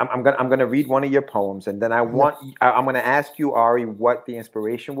 dude. I'm gonna read one of your poems, and then I'm gonna ask you, Ari, what the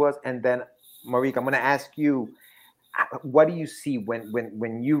inspiration was, and then Marika, I'm gonna ask you, what do you see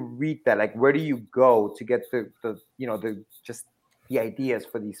when you read that? Like, where do you go to get the ideas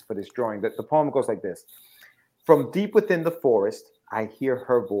for this drawing? The poem goes like this: From deep within the forest, I hear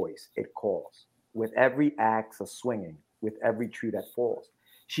her voice. It calls with every axe a swinging, with every tree that falls.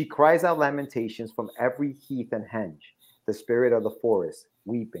 She cries out lamentations from every heath and henge, the spirit of the forest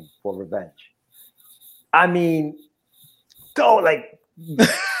weeping for revenge. I mean, tell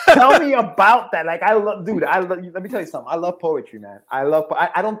me about that. Like, let me tell you something. I love poetry, man. I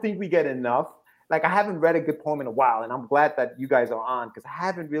don't think we get enough. Like, I haven't read a good poem in a while, and I'm glad that you guys are on because I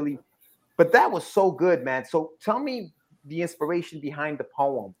haven't really, but that was so good, man. So tell me the inspiration behind the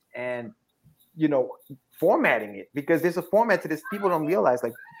poem and, formatting it, because there's a format to this. People don't realize,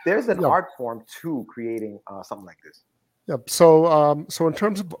 like, there's an art form to creating something like this. Yeah. So in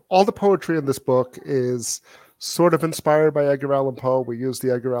terms of all the poetry in this book is sort of inspired by Edgar Allan Poe. We use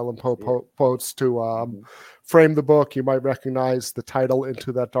the Edgar Allan Poe quotes to frame the book. You might recognize the title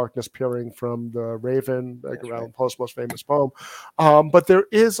 "Into That Darkness Peering" from The Raven, Edgar Allan Poe's most famous poem. But there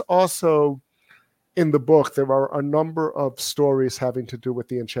is also, in the book, there are a number of stories having to do with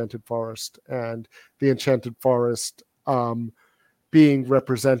the Enchanted Forest, and the Enchanted Forest being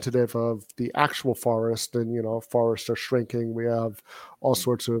representative of the actual forest. And, forests are shrinking. We have all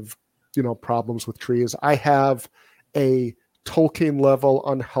sorts of, problems with trees. I have a Tolkien level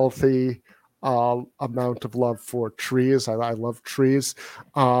unhealthy amount of love for trees. I love trees.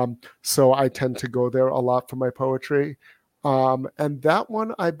 So I tend to go there a lot for my poetry. And that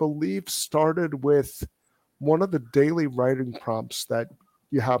one, I believe, started with one of the daily writing prompts that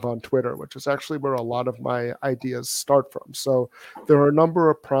you have on Twitter, which is actually where a lot of my ideas start from. So there are a number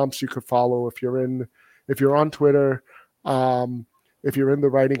of prompts you could follow if you're on Twitter. If you're in the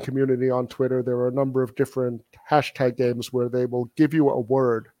writing community on Twitter, there are a number of different hashtag games where they will give you a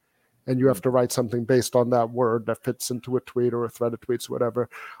word, and you have to write something based on that word that fits into a tweet or a thread of tweets, or whatever.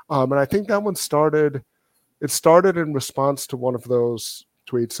 And I think that one started. It started in response to one of those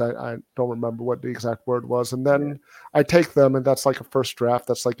tweets. I don't remember what the exact word was. And then I take them, and that's like a first draft.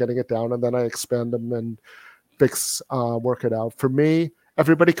 That's like getting it down. And then I expand them and work it out. For me,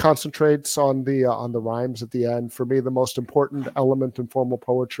 everybody concentrates on the rhymes at the end. For me, the most important element in formal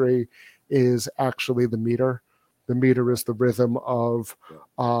poetry is actually the meter. The meter is the rhythm of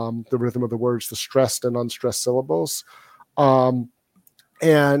the words, the stressed and unstressed syllables. I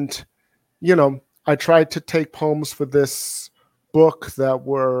tried to take poems for this book that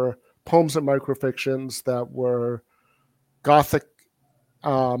were poems and microfictions that were gothic,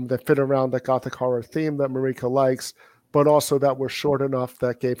 that fit around that gothic horror theme that Marika likes, but also that were short enough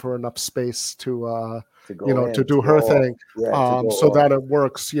that gave her enough space to do her thing, so that it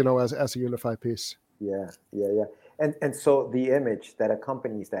works, as a unified piece. Yeah. And so the image that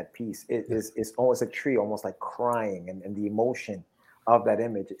accompanies that piece is almost a tree, almost like crying, and the emotion of that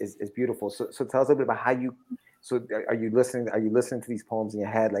image is beautiful. So tell us a bit about how you. So are you listening to these poems in your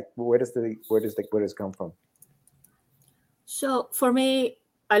head? Like, where does it come from? So for me,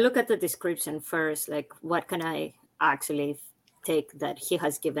 I look at the description first. Like, what can I actually take that he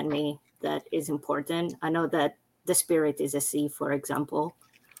has given me that is important? I know that the spirit is a sea, for example.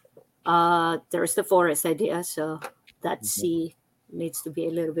 There's the forest idea, so that sea needs to be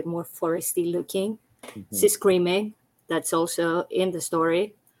a little bit more foresty looking. She's screaming. That's also in the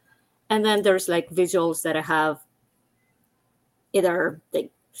story. And then there's like visuals that I have. Either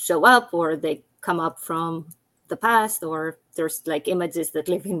they show up or they come up from the past, or there's like images that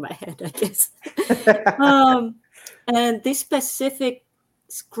live in my head, I guess. And this specific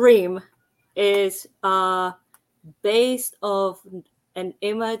scream is based off an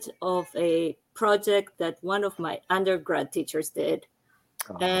image of a project that one of my undergrad teachers did.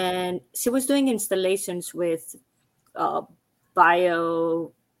 And she was doing installations with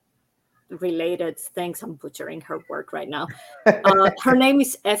related things. I'm butchering her work right now. Her name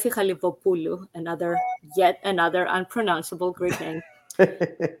is Effie Halivopoulou, yet another unpronounceable Greek name.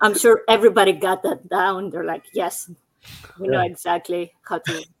 I'm sure everybody got that down. They're like, yes, we know exactly how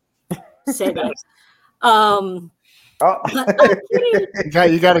to say that.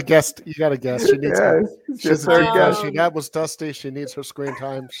 You got to guess. You got to guess. She needs. She's a deep guess. That was Dusty. She needs her screen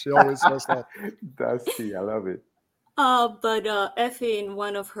time. She always says that. Dusty, I love it. But Effie, in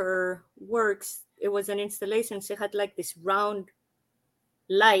one of her works, it was an installation. She had like these round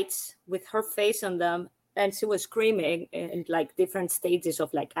lights with her face on them, and she was screaming in like different stages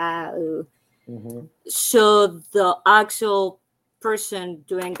of like So the actual person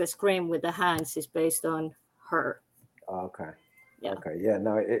doing the scream with the hands is based on her. Okay. Yeah. Okay. Yeah.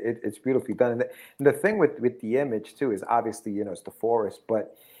 No, it's beautifully done. And the thing with the image too is obviously, you know, it's the forest,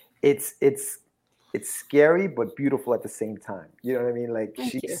 but it's scary but beautiful at the same time. You know what I mean? Like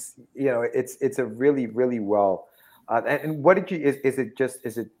she's, you know, it's a really, really well. And what did you? Is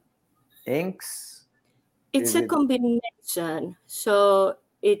it inks? It's a combination. So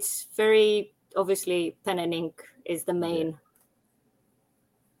it's very obviously pen and ink is the main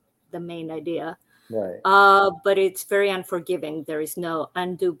idea. Right. But it's very unforgiving. There is no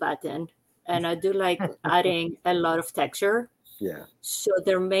undo button. And I do like adding a lot of texture. Yeah. So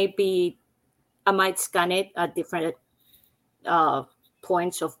there may be, I might scan it at different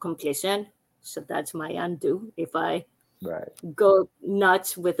points of completion. So that's my undo. If I go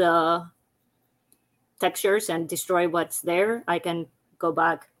nuts with the textures and destroy what's there, I can go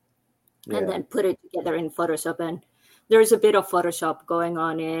back and then put it together in Photoshop. And there's a bit of Photoshop going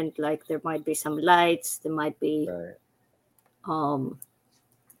on in, like there might be some lights, there might be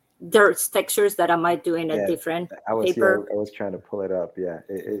there's textures that I might do in a different paper. I was trying to pull it up. Yeah,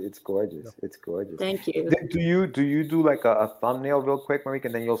 it's gorgeous. It's gorgeous. Thank you. Do you do like a thumbnail real quick, Marika,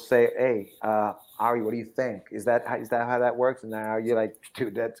 and then you'll say, "Hey, Ari, what do you think? Is that how that works?" And now you're like,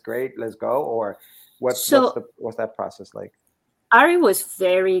 "Dude, that's great. Let's go." Or what's that process like? Ari was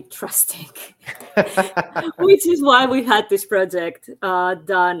very trusting, which is why we had this project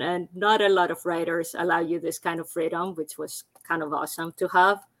done. And not a lot of writers allow you this kind of freedom, which was kind of awesome to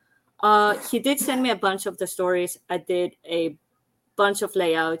have. He did send me a bunch of the stories. I did a bunch of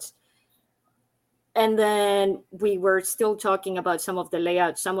layouts. And then we were still talking about some of the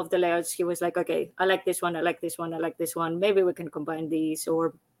layouts. Some of the layouts, he was like, okay, I like this one. I like this one. I like this one. Maybe we can combine these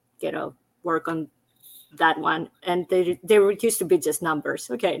or, work on that one. And they used to be just numbers.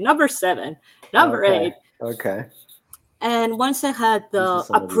 Okay, number 7, number 8. Okay. And once I had the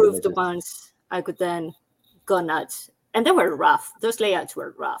approved ones, I could then go nuts. And they were rough. Those layouts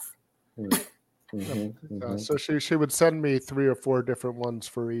were rough. So she would send me 3 or 4 different ones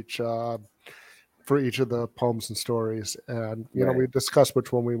for each of the poems and stories, and we discussed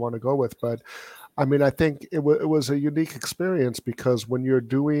which one we want to go with. But I mean, I think it was a unique experience because when you're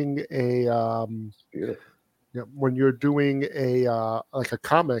doing like a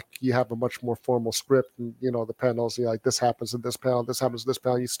comic, you have a much more formal script, and the panels. Like this happens in this panel, this happens in this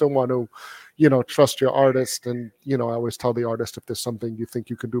panel. You still want to, trust your artist, and I always tell the artist if there's something you think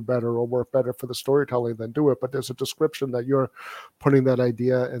you can do better or work better for the storytelling, then do it. But there's a description that you're putting that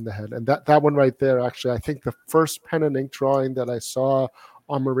idea in the head, and that one right there. Actually, I think the first pen and ink drawing that I saw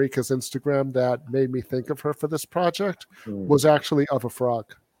on Marika's Instagram that made me think of her for this project was actually of a frog.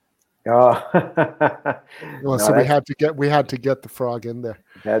 Oh, so we had to get the frog in there.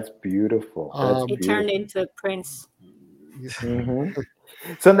 That's beautiful. It turned into a prince.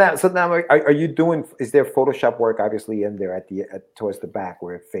 So now, are you doing? Is there Photoshop work obviously in there towards the back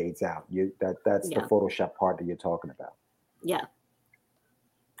where it fades out? That's the Photoshop part that you're talking about. Yeah.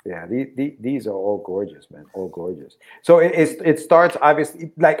 Yeah, these are all gorgeous, man. All gorgeous. So it starts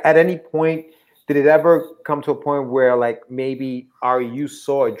obviously like at any point. Did it ever come to a point where like maybe Ari, you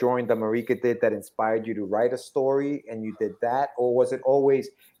saw a drawing that Marika did that inspired you to write a story and you did that? Or was it always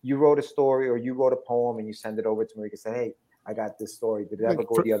you wrote a story or you wrote a poem and you send it over to Marika and say, hey, I got this story. Did it ever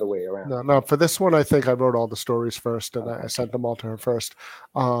go the other way around? No. For this one, I think I wrote all the stories first and I sent them all to her first.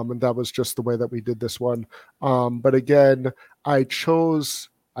 And that was just the way that we did this one. But again, I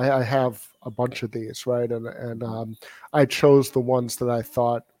have a bunch of these, right? And I chose the ones that I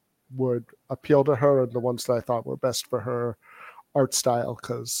thought would appeal to her and the ones that I thought were best for her art style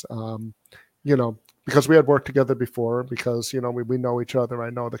because because we had worked together before, because we know each other.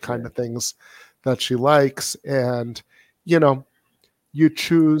 I know the kind of things that she likes, and you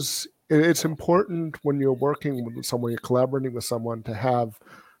choose. It's important when you're working with someone, you're collaborating with someone, to have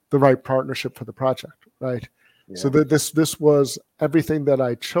the right partnership for the project, right? Yeah. So this was everything that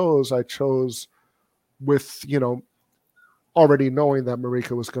I chose with already knowing that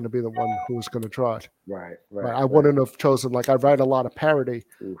Marika was going to be the one who was going to draw it. Right. I wouldn't have chosen, like, I write a lot of parody.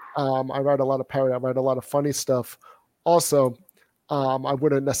 I write a lot of funny stuff. Also, I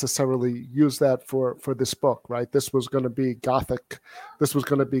wouldn't necessarily use that for this book, right? This was going to be Gothic. This was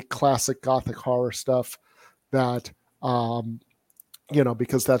going to be classic Gothic horror stuff that,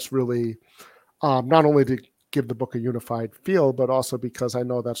 because that's really not only to give the book a unified feel, but also because I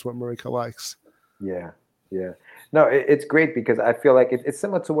know that's what Marika likes. Yeah. No, it's great because I feel like it's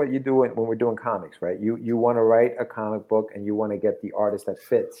similar to what you do when we're doing comics, right? You want to write a comic book and you want to get the artist that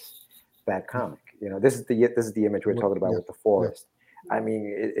fits that comic. This is the image we're talking about with the forest. I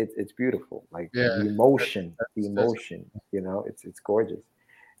mean, it's beautiful. Like the emotion. It's gorgeous.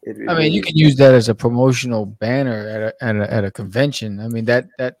 You can use that as a promotional banner at a convention. I mean, that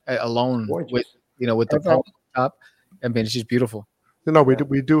alone gorgeous. with the poem top. I mean, it's just beautiful.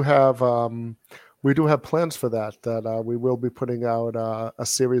 We do have plans for that we will be putting out a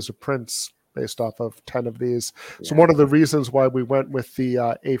series of prints based off of 10 of these. So one of the reasons why we went with the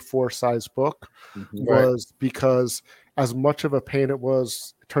A4 size book was because as much of a pain it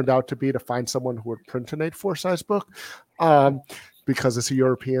turned out to be to find someone who would print an A4 size book, because it's a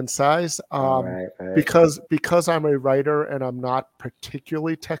European size. Because I'm a writer and I'm not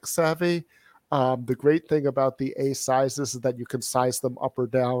particularly tech savvy, the great thing about the A sizes is that you can size them up or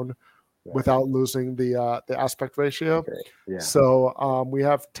down without losing the aspect ratio. Okay. So we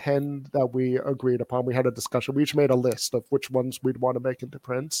have 10 that we agreed upon. We had a discussion. We each made a list of which ones we'd want to make into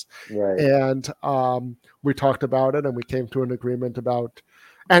prints. Right. And we talked about it and we came to an agreement about,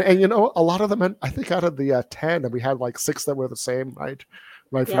 and a lot of them, I think out of the 10, and we had like 6 that were the same, right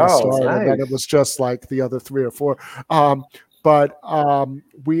from the start. Nice. And then it was just like the other 3 or 4. But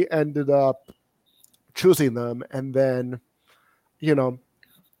we ended up choosing them, and then,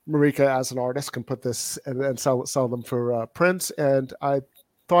 Marika as an artist can put this and sell them for prints. And I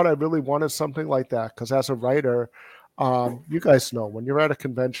thought I really wanted something like that because as a writer, you guys know when you're at a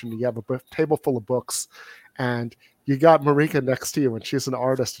convention, you have a table full of books and you got Marika next to you and she's an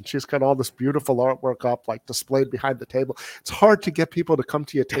artist and she's got all this beautiful artwork up, like displayed behind the table. It's hard to get people to come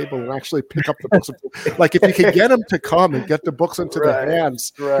to your table and actually pick up the books. Like if you can get them to come and get the books into their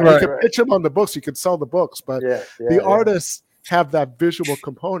hands, you can pitch them on the books, you can sell the books, but the artists have that visual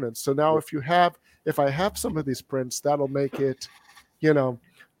component. So now if I have some of these prints, that'll make it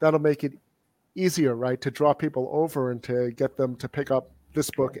easier, right, to draw people over and to get them to pick up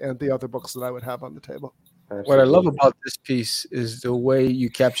this book and the other books that I would have on the table. What I love about this piece is the way you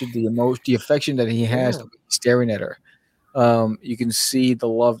captured the emotion, the affection that he has staring at her. You can see the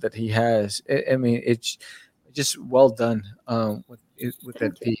love that he has. I mean, it's just well done with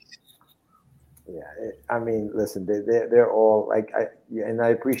that piece. Yeah, listen, they're all like, and I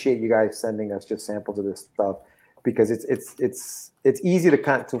appreciate you guys sending us just samples of this stuff because it's easy to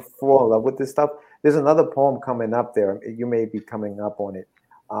kind of fall in love with this stuff. There's another poem coming up there. You may be coming up on it,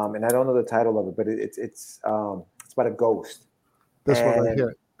 and I don't know the title of it, but it's about a ghost. This one right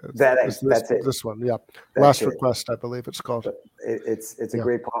here. That's it. This one, yeah. Last Request, I believe it's called. It's a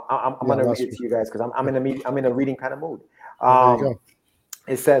great poem. I'm gonna read it to you guys because I'm in a reading kind of mood. There you go.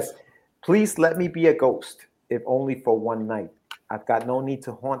 It says, "Please let me be a ghost, if only for one night. I've got no need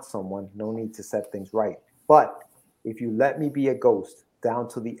to haunt someone, no need to set things right. But if you let me be a ghost, down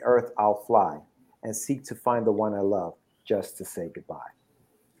to the earth I'll fly and seek to find the one I love, just to say goodbye."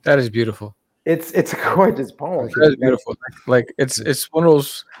 That is beautiful. It's a gorgeous poem. That's beautiful. Like it's one of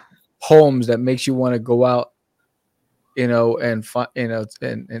those poems that makes you want to go out, and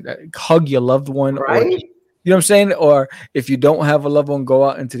hug your loved one, right? Or, you know what I'm saying? Or if you don't have a loved one, go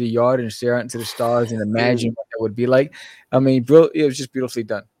out into the yard and stare out into the stars and imagine what that would be like. I mean, it was just beautifully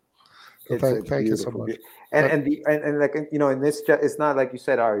done. Thank you so much. And like, in this, it's not like you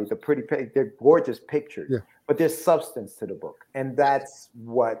said, Ari, they're gorgeous pictures, but there's substance to the book. And that's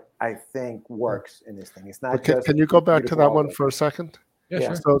what I think works in this thing. It's not just. Can you go back to that one for a second?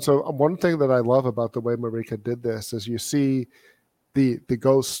 Yeah. Sure. So one thing that I love about the way Marika did this is you see the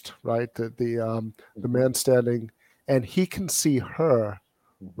ghost, right? The man standing, and he can see her,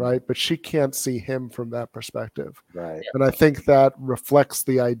 right? But she can't see him from that perspective. Right. And I think that reflects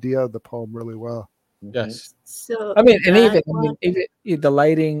the idea of the poem really well. Yes. So I mean, and even the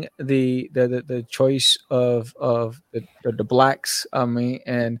lighting, the choice of the blacks. I mean,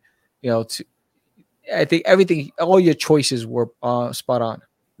 and I think everything, all your choices were spot on.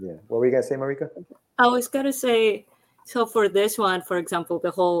 Yeah. What were you gonna say, Marika? I was gonna say, so for this one, for example, the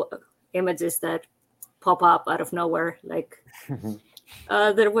whole images that pop up out of nowhere, like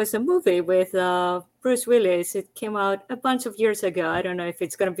there was a movie with Bruce Willis. It came out a bunch of years ago. I don't know if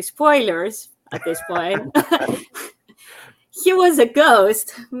it's gonna be spoilers at this point. he was a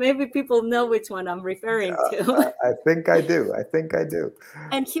ghost. Maybe people know which one I'm referring to. I think I do.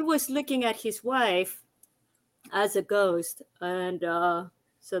 And he was looking at his wife as a ghost, and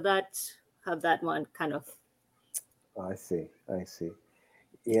so that's how that one kind of. I see.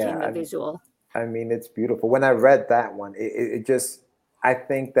 Yeah, visual. I mean, it's beautiful. When I read that one, it just, I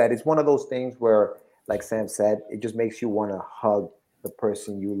think that it's one of those things where, like Sam said, it just makes you want to hug the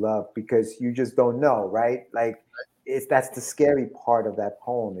person you love because you just don't know, right? Like, that's the scary part of that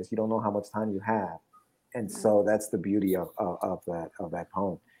poem is you don't know how much time you have, and so that's the beauty of that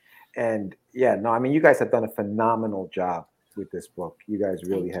poem. And yeah, no, I mean, you guys have done a phenomenal job with this book. You guys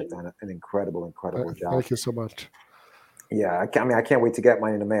really have done an incredible job. Thank you so much. Yeah, I can't wait to get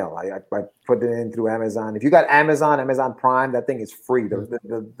mine in the mail. I put it in through Amazon. If you got Amazon Prime, that thing is free.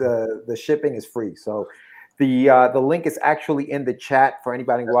 The shipping is free. So the link is actually in the chat for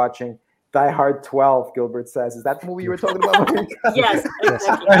anybody watching. Die Hard 12, Gilbert says. Is that the movie you were talking about? Yes.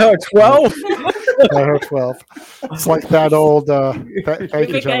 Die Hard 12? Die Hard 12. It's like that old.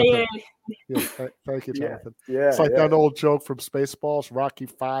 Thank you, Jonathan. Thank you, Jonathan. Yeah, it's like that old joke from Spaceballs, Rocky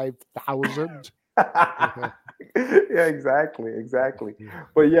 5000. Yeah, exactly.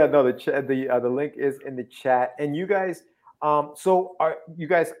 But yeah, no, the link is in the chat. And you guys, so are you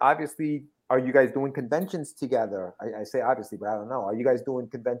guys obviously? Are you guys doing conventions together? I say obviously, but I don't know. Are you guys doing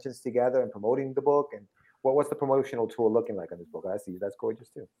conventions together and promoting the book? And what's the promotional tour looking like on this book? I see that's gorgeous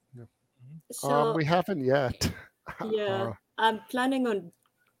too. Yeah. So, we haven't yet. Yeah, I'm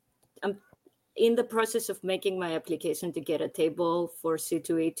in the process of making my application to get a table for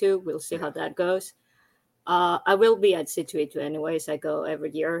C2E2. We'll see how that goes. I will be at C2E2 anyways. I go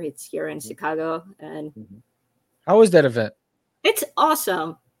every year. It's here in Chicago, and how was that event? It's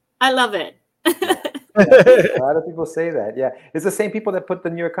awesome. I love it. A lot of people say that. Yeah, it's the same people that put the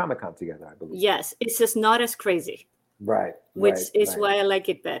New York Comic Con together, I believe. Yes, it's just not as crazy. Right. Which is why I like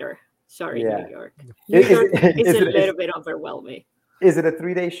it better. Sorry, yeah. New York. New York is a little bit overwhelming. Is it a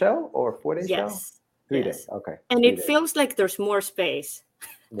 3-day show or a 4-day show? Yes. 3 days. Okay. And it feels like there's more space.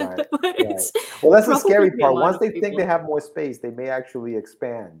 Right. Well, that's the scary part. Once they think they have more space, they may actually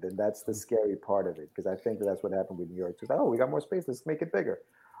expand, and that's the scary part of it. Because I think that's what happened with New York. It's like, oh, we got more space. Let's make it bigger.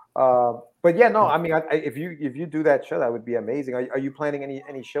 But yeah, no. I mean, if you do that show, that would be amazing. Are you planning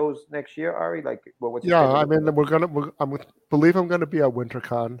any shows next year, Ari? Like, what's your I mean, I believe I'm gonna be at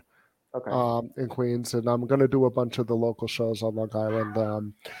WinterCon. Okay. In Queens, and I'm gonna do a bunch of the local shows on Long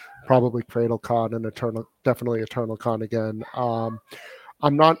Island. Probably CradleCon and definitely Eternal Con again. I'm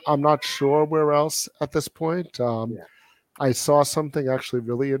not sure where else at this point. I saw something actually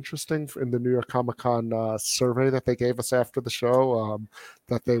really interesting in the New York Comic Con survey that they gave us after the show,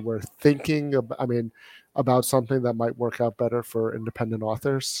 that they were thinking about something that might work out better for independent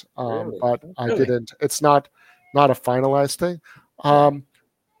authors. Really? But I didn't. It's not a finalized thing.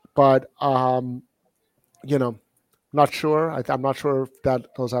 But not sure. I'm not sure if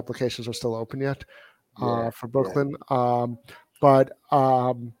those applications are still open yet for Brooklyn. But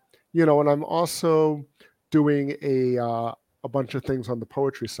and I'm also doing a bunch of things on the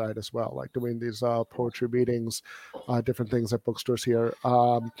poetry side as well, like doing these poetry meetings, different things at bookstores here.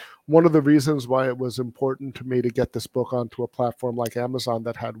 One of the reasons why it was important to me to get this book onto a platform like Amazon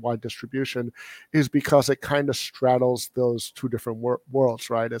that had wide distribution is because it kind of straddles those two different worlds,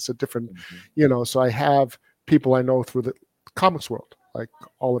 right? It's a different, so I have people I know through the comics world, like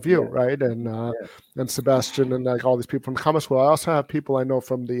all of you, right? And Sebastian and like all these people from the comics world. I also have people I know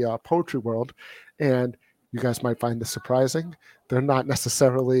from the poetry world, and you guys might find this surprising. They're not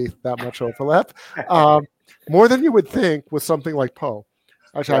necessarily that much overlap, more than you would think with something like Poe.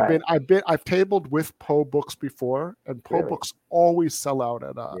 Actually, I've tabled with Poe books before, and Poe books always sell out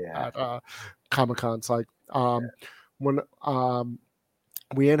at Comic Cons. Like when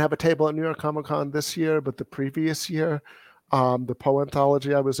we didn't have a table at New York Comic Con this year, but the previous year, the Poe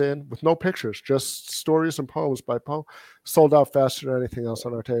anthology I was in with no pictures, just stories and poems by Poe, sold out faster than anything else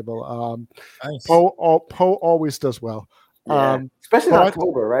on our table. Nice. Poe always does well. Especially in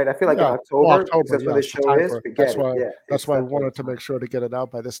October, right? I feel like in October that's when the show is. That's why I wanted to make sure to get it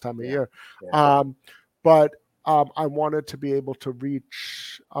out by this time of year. But I wanted to be able to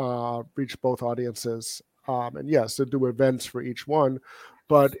reach both audiences, and yes, to do events for each one.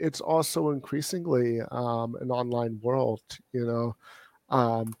 But it's also increasingly an online world,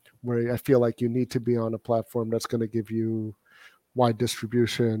 where I feel like you need to be on a platform that's going to give you wide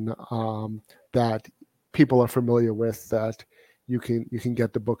distribution, that people are familiar with, that you can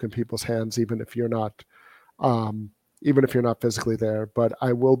get the book in people's hands, even if you're not physically there. But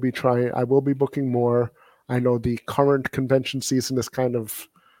I will be booking more. I know the current convention season is kind of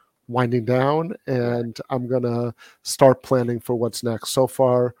winding down, and I'm gonna start planning for what's next. So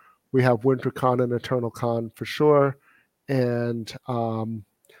far, we have WinterCon and EternalCon for sure, and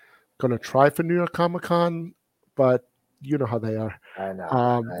gonna try for New York Comic Con, but you know how they are. I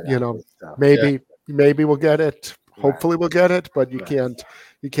know. You know, maybe we'll get it. Hopefully we'll get it, but you can't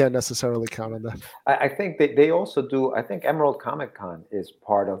necessarily count on that. I think they also do. I think Emerald Comic Con is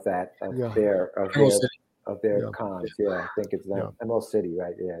part of that their cons. Yeah, I think it's Emerald City,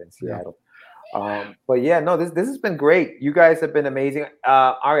 right? Yeah, in Seattle. But yeah, no, this has been great. You guys have been amazing.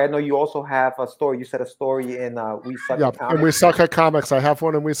 Ari, I know you also have a story. You said a story in We Suck at Comics. And We Suck at Comics. I have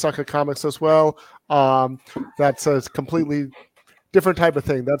one in We Suck at Comics as well. That's a completely different type of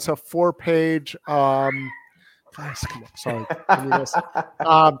thing. That's a 4-page. Guys, come on, sorry.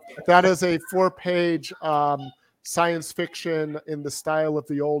 That is a 4-page science fiction in the style of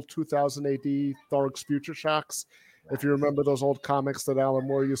the old 2000 AD Tharg's Future Shocks. If you remember those old comics that Alan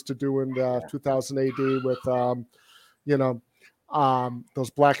Moore used to do in 2000 AD with, those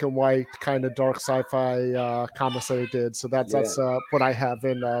black and white kind of dark sci-fi comics that he did. So that's what I have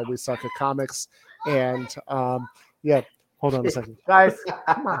in We Suck at Comics. And hold on a second, guys.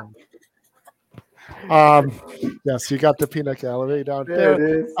 Come on. Yes, you got the peanut gallery down there.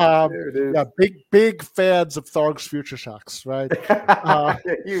 There it is. Yeah, big fans of Tharg's Future Shocks, right?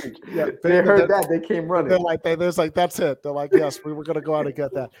 Huge. Yeah, they heard that they came running. They're like, that's it. They're like, yes, we were going to go out and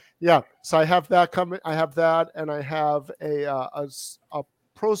get that. Yeah, so I have that coming. I have that, and I have a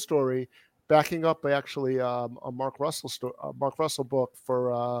pro story backing up actually a Mark Russell book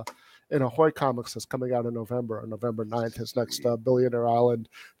for. In Ahoy Comics that's coming out in November 9th, his next Billionaire Island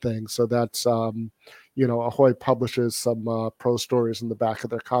thing. So that's, Ahoy publishes some pro stories in the back of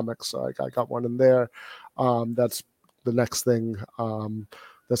their comics. So I got one in there. That's the next thing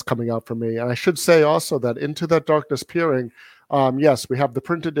that's coming out for me. And I should say also that Into That Darkness Peering, yes, we have the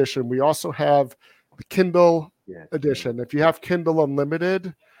print edition. We also have the Kindle edition. If you have Kindle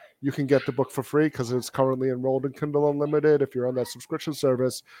Unlimited, you can get the book for free because it's currently enrolled in Kindle Unlimited if you're on that subscription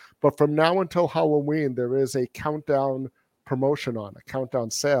service. But from now until Halloween, there is a countdown promotion a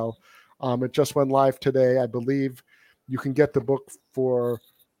countdown sale. It just went live today. I believe you can get the book for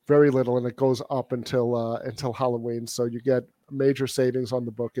very little, and it goes up until Halloween. So you get major savings on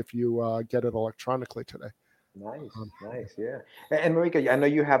the book if you get it electronically today. Nice, yeah. And Marika, I know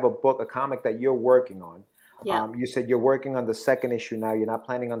you have a comic that you're working on. Yeah. You said you're working on the second issue now. You're not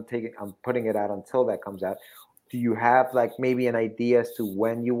planning on putting it out until that comes out. Do you have like maybe an idea as to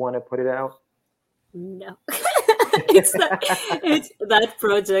when you want to put it out? No. That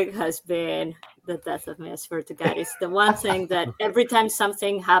project has been the death of me. I swear to God, it's the one thing that every time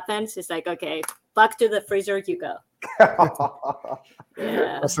something happens, it's like, okay, back to the freezer you go.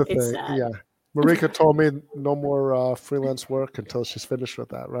 That's the thing. Sad. Yeah. Marika told me no more freelance work until she's finished with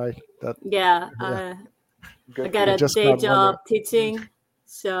that, right? I got a day job teaching,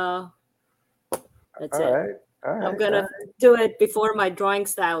 so that's it. All right. I'm gonna do it before my drawing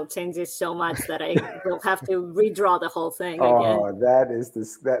style changes so much that I will have to redraw the whole thing again. Oh, that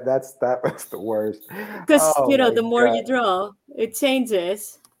was the worst. Because the more you draw, it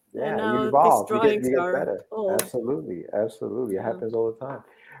changes. Yeah, and you evolve. These drawings you get are better. old. Absolutely. It happens all the time.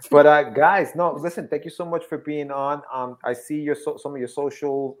 But guys, no, listen, thank you so much for being on. I see some of your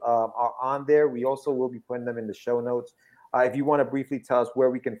socials are on there. We also will be putting them in the show notes. If you want to briefly tell us where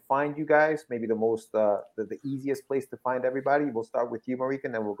we can find you guys, maybe the most the easiest place to find everybody. We'll start with you, Marika,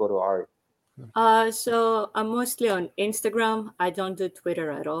 and then we'll go to Ari. So I'm mostly on Instagram. I don't do Twitter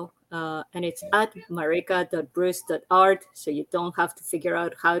at all. And it's at marika.bruce.art, so you don't have to figure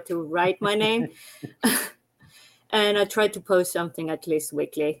out how to write my name. And I try to post something at least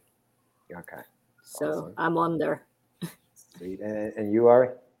weekly. Okay. So awesome. I'm on there. Sweet. And you,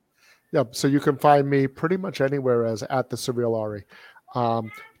 Ari? Yeah, so you can find me pretty much anywhere as at the Surreal Ari.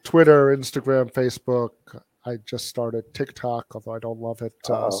 Twitter, Instagram, Facebook. I just started TikTok, although I don't love it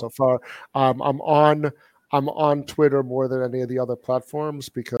so far. I'm on Twitter more than any of the other platforms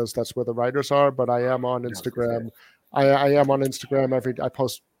because that's where the writers are. But I am on Instagram. I am on Instagram I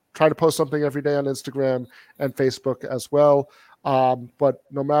try to post something every day on Instagram and Facebook as well. But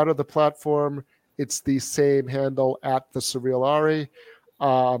no matter the platform, it's the same handle at the Surreal Ari.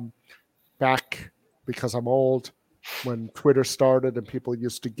 Back because I'm old, when Twitter started and people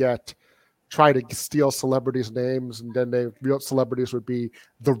used to try to steal celebrities' names, and then real celebrities would be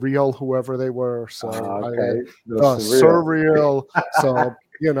the real whoever they were. So okay. surreal. So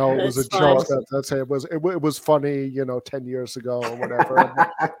You know, it was a That's joke. fine. That's it. It was funny, you know, 10 years ago or whatever,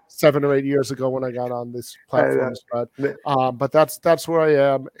 7 or 8 years ago when I got on this platform. But that's where I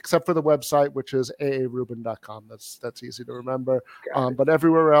am, except for the website, which is aaruben.com. That's easy to remember. But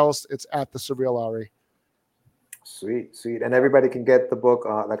everywhere else, it's at the Surreal Ari. Sweet. And everybody can get the book,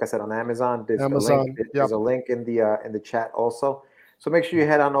 like I said, on Amazon. There's a link in the chat also. So make sure you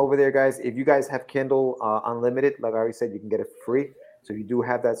head on over there, guys. If you guys have Kindle Unlimited, like I already said, you can get it free. So if you do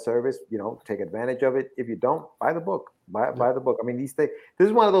have that service, you know, take advantage of it. If you don't, buy the book. Buy the book. I mean, this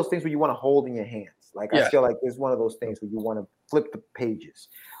is one of those things where you want to hold in your hands. Like I feel like this is one of those things where you want to flip the pages.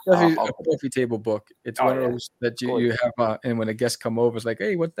 A coffee table book. It's one of those that you have, and when a guest come over, it's like,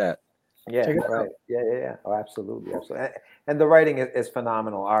 hey, what's that? Yeah, right. Yeah. Oh, absolutely. And the writing is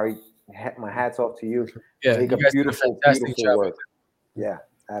phenomenal. Ari, my hat's off to you. Yeah, make a beautiful work. Yeah,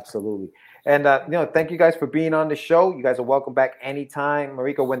 absolutely. And thank you guys for being on the show. You guys are welcome back anytime.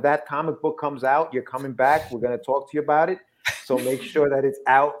 Mariko, when that comic book comes out, you're coming back. We're going to talk to you about it. So make sure that it's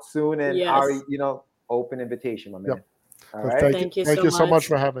out soon. And Ari, open invitation, my man. Yep. All right. Thank you so much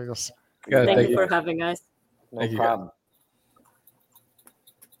for having us. Thank you for having us. No problem.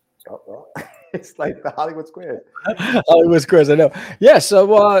 It's like the Hollywood Squares. Hollywood Squares, I know. Yeah, so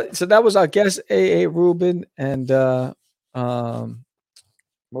that was our guest, A.A. Ruben, and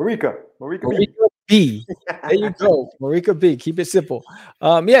Marika B. There you go, Marika B. Keep it simple.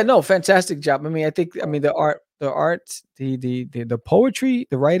 Fantastic job. I mean the art, the poetry,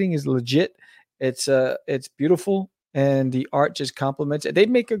 the writing is legit. It's beautiful, and the art just complements it. They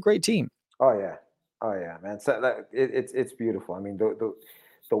make a great team. Oh yeah, man. So it's beautiful. I mean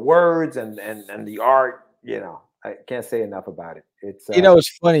the words and the art, you know, I can't say enough about it. It's it's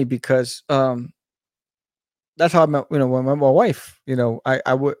funny because that's how I met, when I met my wife. You know, I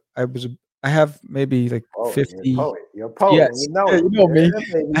have maybe like 50. You're a poet. Yes. You know me.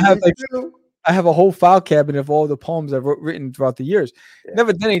 I have a whole file cabinet of all the poems I've written throughout the years. Yeah.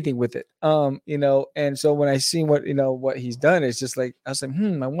 Never done anything with it. And so when I seen what he's done, it's just like, I was like,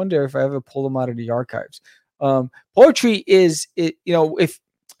 I wonder if I ever pull them out of the archives. Poetry is it, if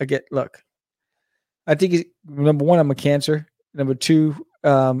again, look, I think number one, I'm a Cancer. Number two,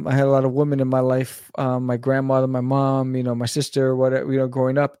 I had a lot of women in my life. My grandmother, my mom, my sister, whatever,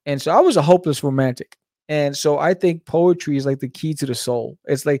 growing up. And so I was a hopeless romantic. And so I think poetry is like the key to the soul.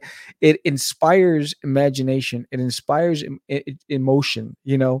 It's like it inspires imagination. It inspires emotion,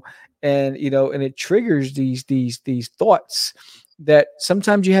 and it triggers these thoughts that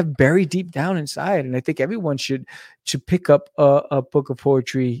sometimes you have buried deep down inside. And I think everyone should pick up a book of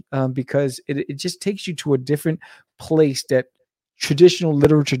poetry because it just takes you to a different place that traditional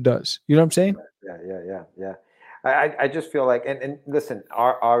literature does. You know what I'm saying? Yeah. I just feel like, and listen,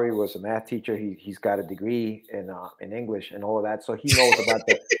 Ari was a math teacher. He's got a degree in English and all of that, so he knows about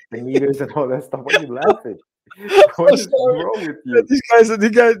the meters and all that stuff. What are you laughing? What is wrong with you? These guys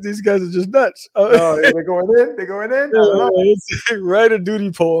are just nuts. They're going in. Write a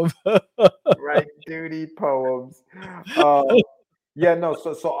duty poem. Write duty poems.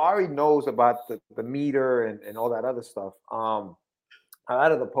 So Ari knows about the meter and all that other stuff. A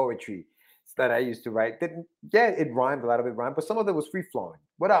lot of the poetry that I used to write, it rhymed, a lot of it rhymed, but some of it was free flowing.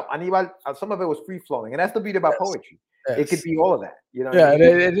 What up, Anibal? Some of it was free flowing, and that's the beauty about poetry. Yes. It could be all of that, Yeah,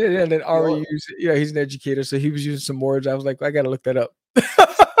 and then Ari he's an educator, so he was using some words. I was like, I got to look that up.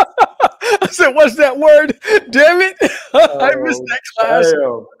 I said, "What's that word? Damn it! I missed that class."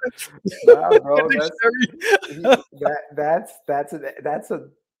 Bro,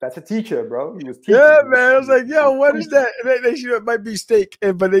 that's a teacher, bro. He was teaching. Yeah, man. I was like, yo, what is that? And it might be steak,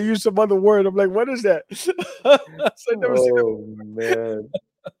 but they use some other word. I'm like, what is that? Man.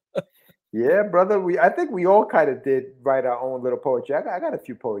 Yeah, brother. I think we all kind of did write our own little poetry. I got a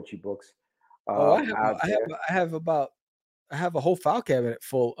few poetry books. I have a whole file cabinet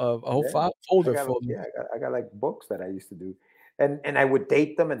full of folder full. Yeah, I got like books that I used to do, and I would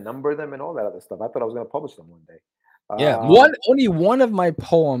date them and number them and all that other stuff. I thought I was going to publish them one day. Yeah, only one of my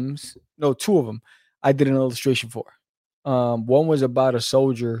poems, no, two of them, I did an illustration for. One was about a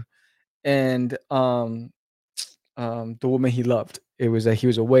soldier and the woman he loved. It was that he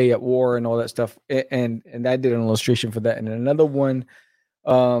was away at war and all that stuff, and I did an illustration for that. And another one,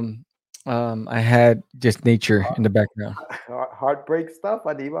 I had just nature in the background. Heartbreak stuff,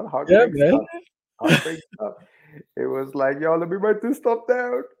 Anibal. Heartbreak stuff. It was like, yo, let me write this stuff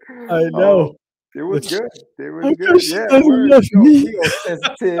down. I know. It was good.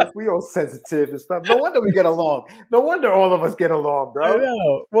 Yeah, we all sensitive and stuff. No wonder we get along. No wonder all of us get along, bro. I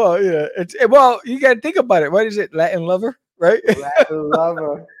know. Well, yeah. You got to think about it. What is it? Latin lover, right? Latin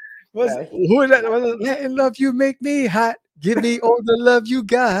lover. Who is that? Latin love, you make me hot. Give me all the love you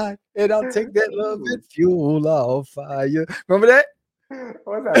got, and I'll take that love and fuel our fire. Remember that?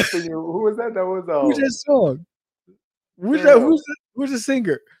 What's that? Who was that? That was Who's that song? Who's the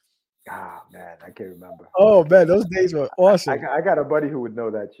singer? Ah, man, I can't remember. Oh man, those days were awesome. I got a buddy who would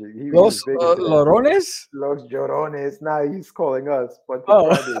know that shit. Los Llorones? Los Llorones. Now he's calling us. But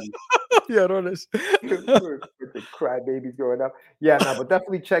Llorones. With the crybabies growing up. Yeah, no, but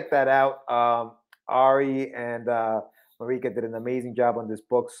definitely check that out. Ari and Marika did an amazing job on this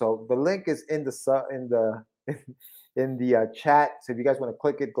book. So the link is in the chat. So if you guys want to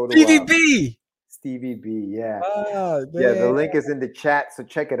click it, go to Stevie B, yeah. Yeah, the link is in the chat, so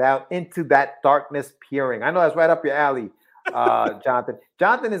check it out. Into That Darkness Peering. I know that's right up your alley, Jonathan.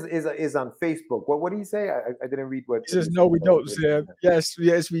 Jonathan is on Facebook. What did he say? I didn't read what. He says, no, we don't, Sam.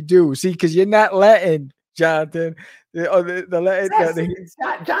 Yes, we do. See, because you're not Latin, Jonathan. The Latin.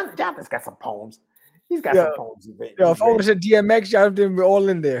 Jonathan's got some poems. He's got some poems. Yeah, if I would have said DMX, Jonathan, we're all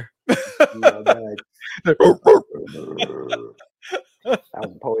in there. I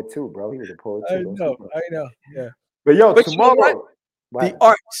was a poet too, bro. He was a poet too. I know. Yeah. But tomorrow, the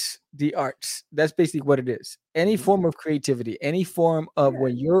arts. That's basically what it is. Any form of creativity, any form of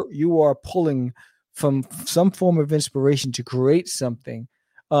when you are pulling from some form of inspiration to create something.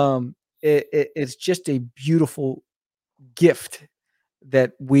 It's just a beautiful gift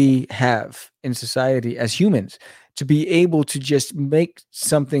that we have in society as humans to be able to just make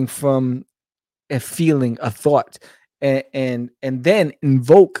something from a feeling, a thought. And then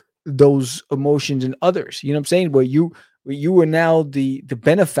invoke those emotions in others. You know what I'm saying? Where you are now the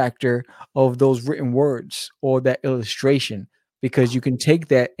benefactor of those written words or that illustration, because you can take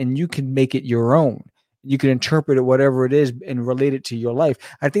that and you can make it your own. You can interpret it, whatever it is, and relate it to your life.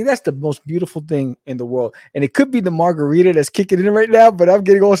 I think that's the most beautiful thing in the world. And it could be the margarita that's kicking in right now, but I'm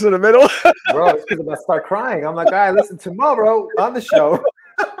getting all sentimental. Bro, it's because I start crying. I'm like, all right, listen, tomorrow on the show.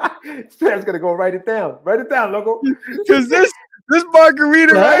 Sam's gonna go write it down. Write it down, loco. Because this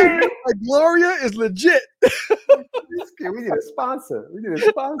margarita right like Gloria is legit. We need a sponsor.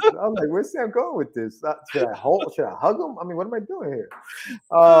 I'm like, where's Sam going with this? Should I hug him? I mean, what am I doing here?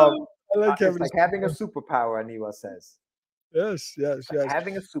 It's like having a superpower, Aniwa says. Yes.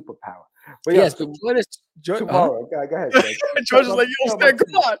 Having a superpower. But yes, tomorrow. Go ahead. George is like, yo, Stan,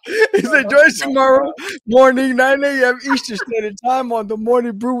 come on. He said, join us tomorrow morning, 9 a.m. Eastern Standard Time on the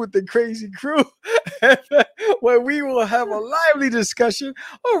Morning Brew with the Crazy Crew, where we will have a lively discussion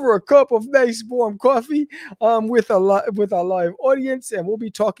over a cup of nice warm coffee with our live audience, and we'll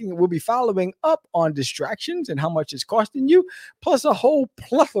be following up on distractions and how much it's costing you, plus a whole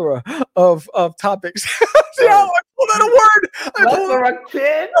plethora of topics. See how I pulled out a word? Plethora,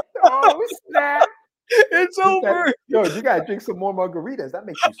 kid. Oh, snap. It's over. Yo, you gotta drink some more margaritas. That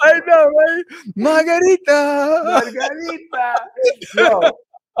makes you I know, right? Margarita. Yo,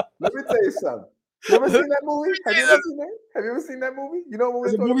 let me tell you something. You ever seen that movie? Have you ever seen that movie? You know what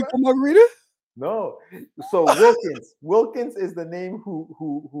we're talking about? Called Margarita? No. So Wilkins is the name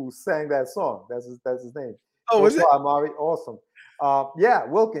who sang that song. That's his name. Oh, is it? Amari, awesome. Yeah,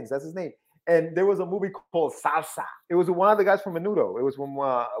 Wilkins. That's his name. And there was a movie called Salsa. It was one of the guys from Menudo. It was from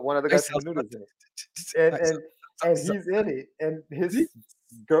one of the guys from Menudo. And he's in it. And his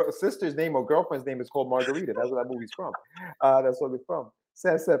sister's name or girlfriend's name is called Margarita. That's where that movie's from. That's where it's from.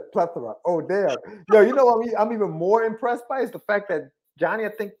 Said plethora. Oh, damn. Yo, you know what I'm even more impressed by is the fact that Johnny, I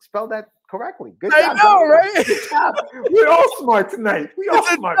think, spelled that correctly. Good job. I know, right? Good job. We're all smart tonight. We all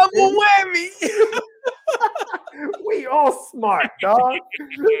smart. Double whammy. We all smart, dog.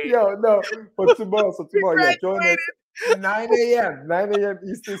 Yo, no. But tomorrow, yeah, join us 9 a.m.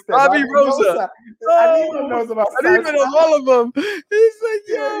 Eastern Standard. Bobby Rosa. Anima knows about Anima knows all of them. He's like,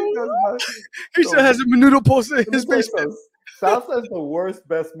 yo. He still has a Menudo poster in his basement. Salsa is the worst,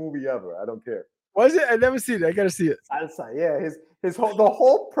 best movie ever. I don't care. Was it? I never seen it. I gotta see it. Salsa, yeah. The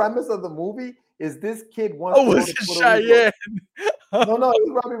whole premise of the movie is this kid wants to go to Puerto Rico. No, it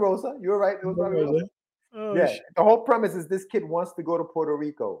was Robbie Rosa. You were right. It was Robbie Rosa. Oh, yeah, the whole premise is this kid wants to go to Puerto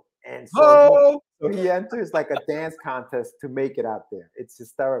Rico, and so he enters like a dance contest to make it out there. It's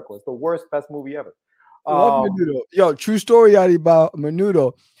hysterical. It's the worst, best movie ever. I love Menudo. Yo, true story about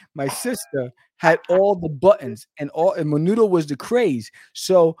Menudo. My sister had all the buttons, and Menudo was the craze.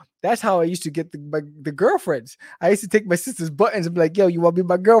 So that's how I used to get the girlfriends. I used to take my sister's buttons and be like, "Yo, you want to be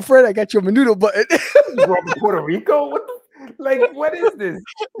my girlfriend? I got your Menudo button." You going to Puerto Rico? What the? Like, what is this?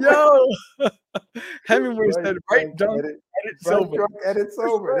 Yo, Hemingway said, right, dunk, edit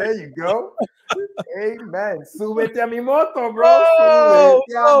sober. There you go. Amen. Súbete a mi moto, bro.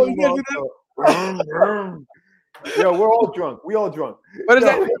 Yo, we're all drunk. We all drunk.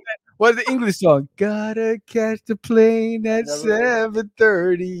 What What's the English song? Gotta catch the plane at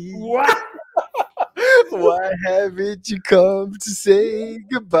 7:30. What? Why haven't you come to say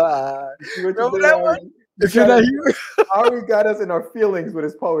goodbye? Remember that one? If you're not here, Ari got us in our feelings with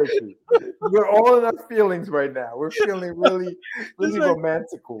his poetry. We're all in our feelings right now. We're feeling really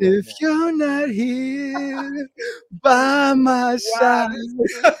romantical. Right if you're not here by my side,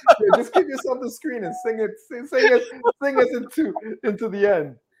 yeah, just keep yourself on the screen and sing us into the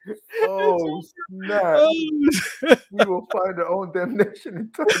end. Oh snap! We will find our own damnation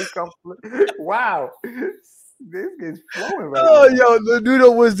and totally complete. Wow. This is flowing right now. Yo, the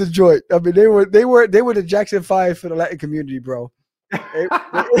Nudo was the joint. I mean, they were the Jackson 5 for the Latin community, bro.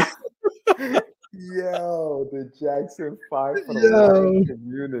 Yo, the Jackson 5 for the Latin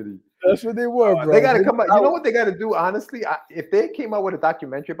community. That's what they were, bro. They got to come out. You know what they got to do? Honestly, if they came out with a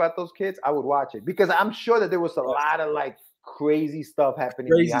documentary about those kids, I would watch it because I'm sure that there was a lot of like crazy stuff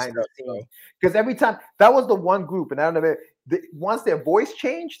happening behind the scenes. Because every time that was the one group, and I don't know once their voice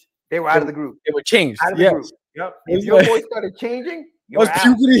changed, they were out of the group. They were changed. Out of the group. Yep. If your voice started changing, once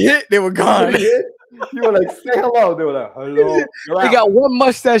puberty hit, they were gone. You were like, say hello. They were like, hello. They got one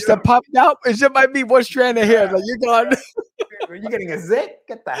mustache that popped out. It just might be one strand of hair. Like, you're gone. You're getting a zit?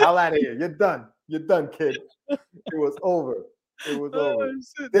 Get the hell out of here. You're done. You're done, kid. It was over. It was over.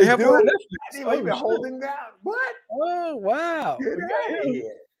 They have one. They've been holding down. What? Oh, wow. Get out of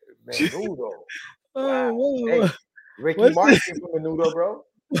here. Menudo. Wow. Oh, hey, Ricky Martin from Menudo, bro.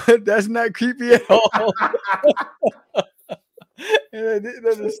 That's not creepy at all. And I didn't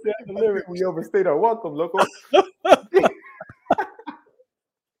understand the lyric. We overstayed our welcome, loco.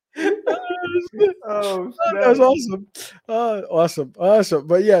 Oh, that's awesome. Awesome.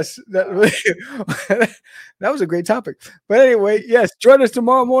 But yes, that was a great topic. But anyway, yes, join us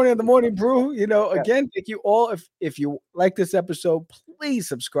tomorrow morning on the Morning Brew. Again, thank you all. If you like this episode, please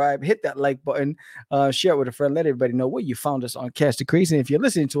subscribe, hit that like button, share it with a friend, let everybody know where you found us on Catch the Craze. And if you're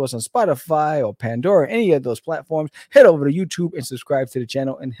listening to us on Spotify or Pandora, or any of those platforms, head over to YouTube and subscribe to the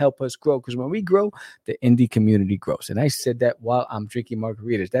channel and help us grow. Because when we grow, the indie community grows. And I said that while I'm drinking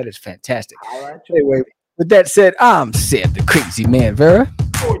margaritas. That is fantastic. All right. Anyway, with that said, I'm Sid the Crazy Man, Vera.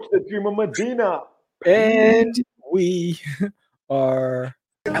 George the Dreamer Medina. And we are.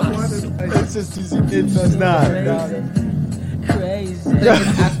 It's just it's not.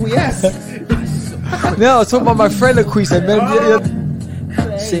 No, I was talking about my friend Acquisa, man.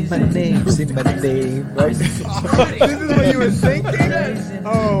 Say my name, right? This is what you were thinking?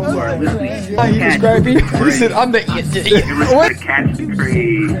 Oh, he described me. He said, I'm the what? Catch the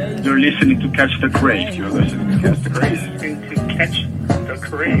Craze. You're listening to Catch the Craze. You're listening to Catch the Craze. To Catch the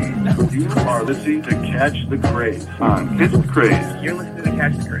Craze. You are listening to Catch the Craze on Catch the Craze. You're listening to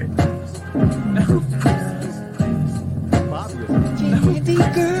Catch the Craze. Candy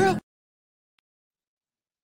girl.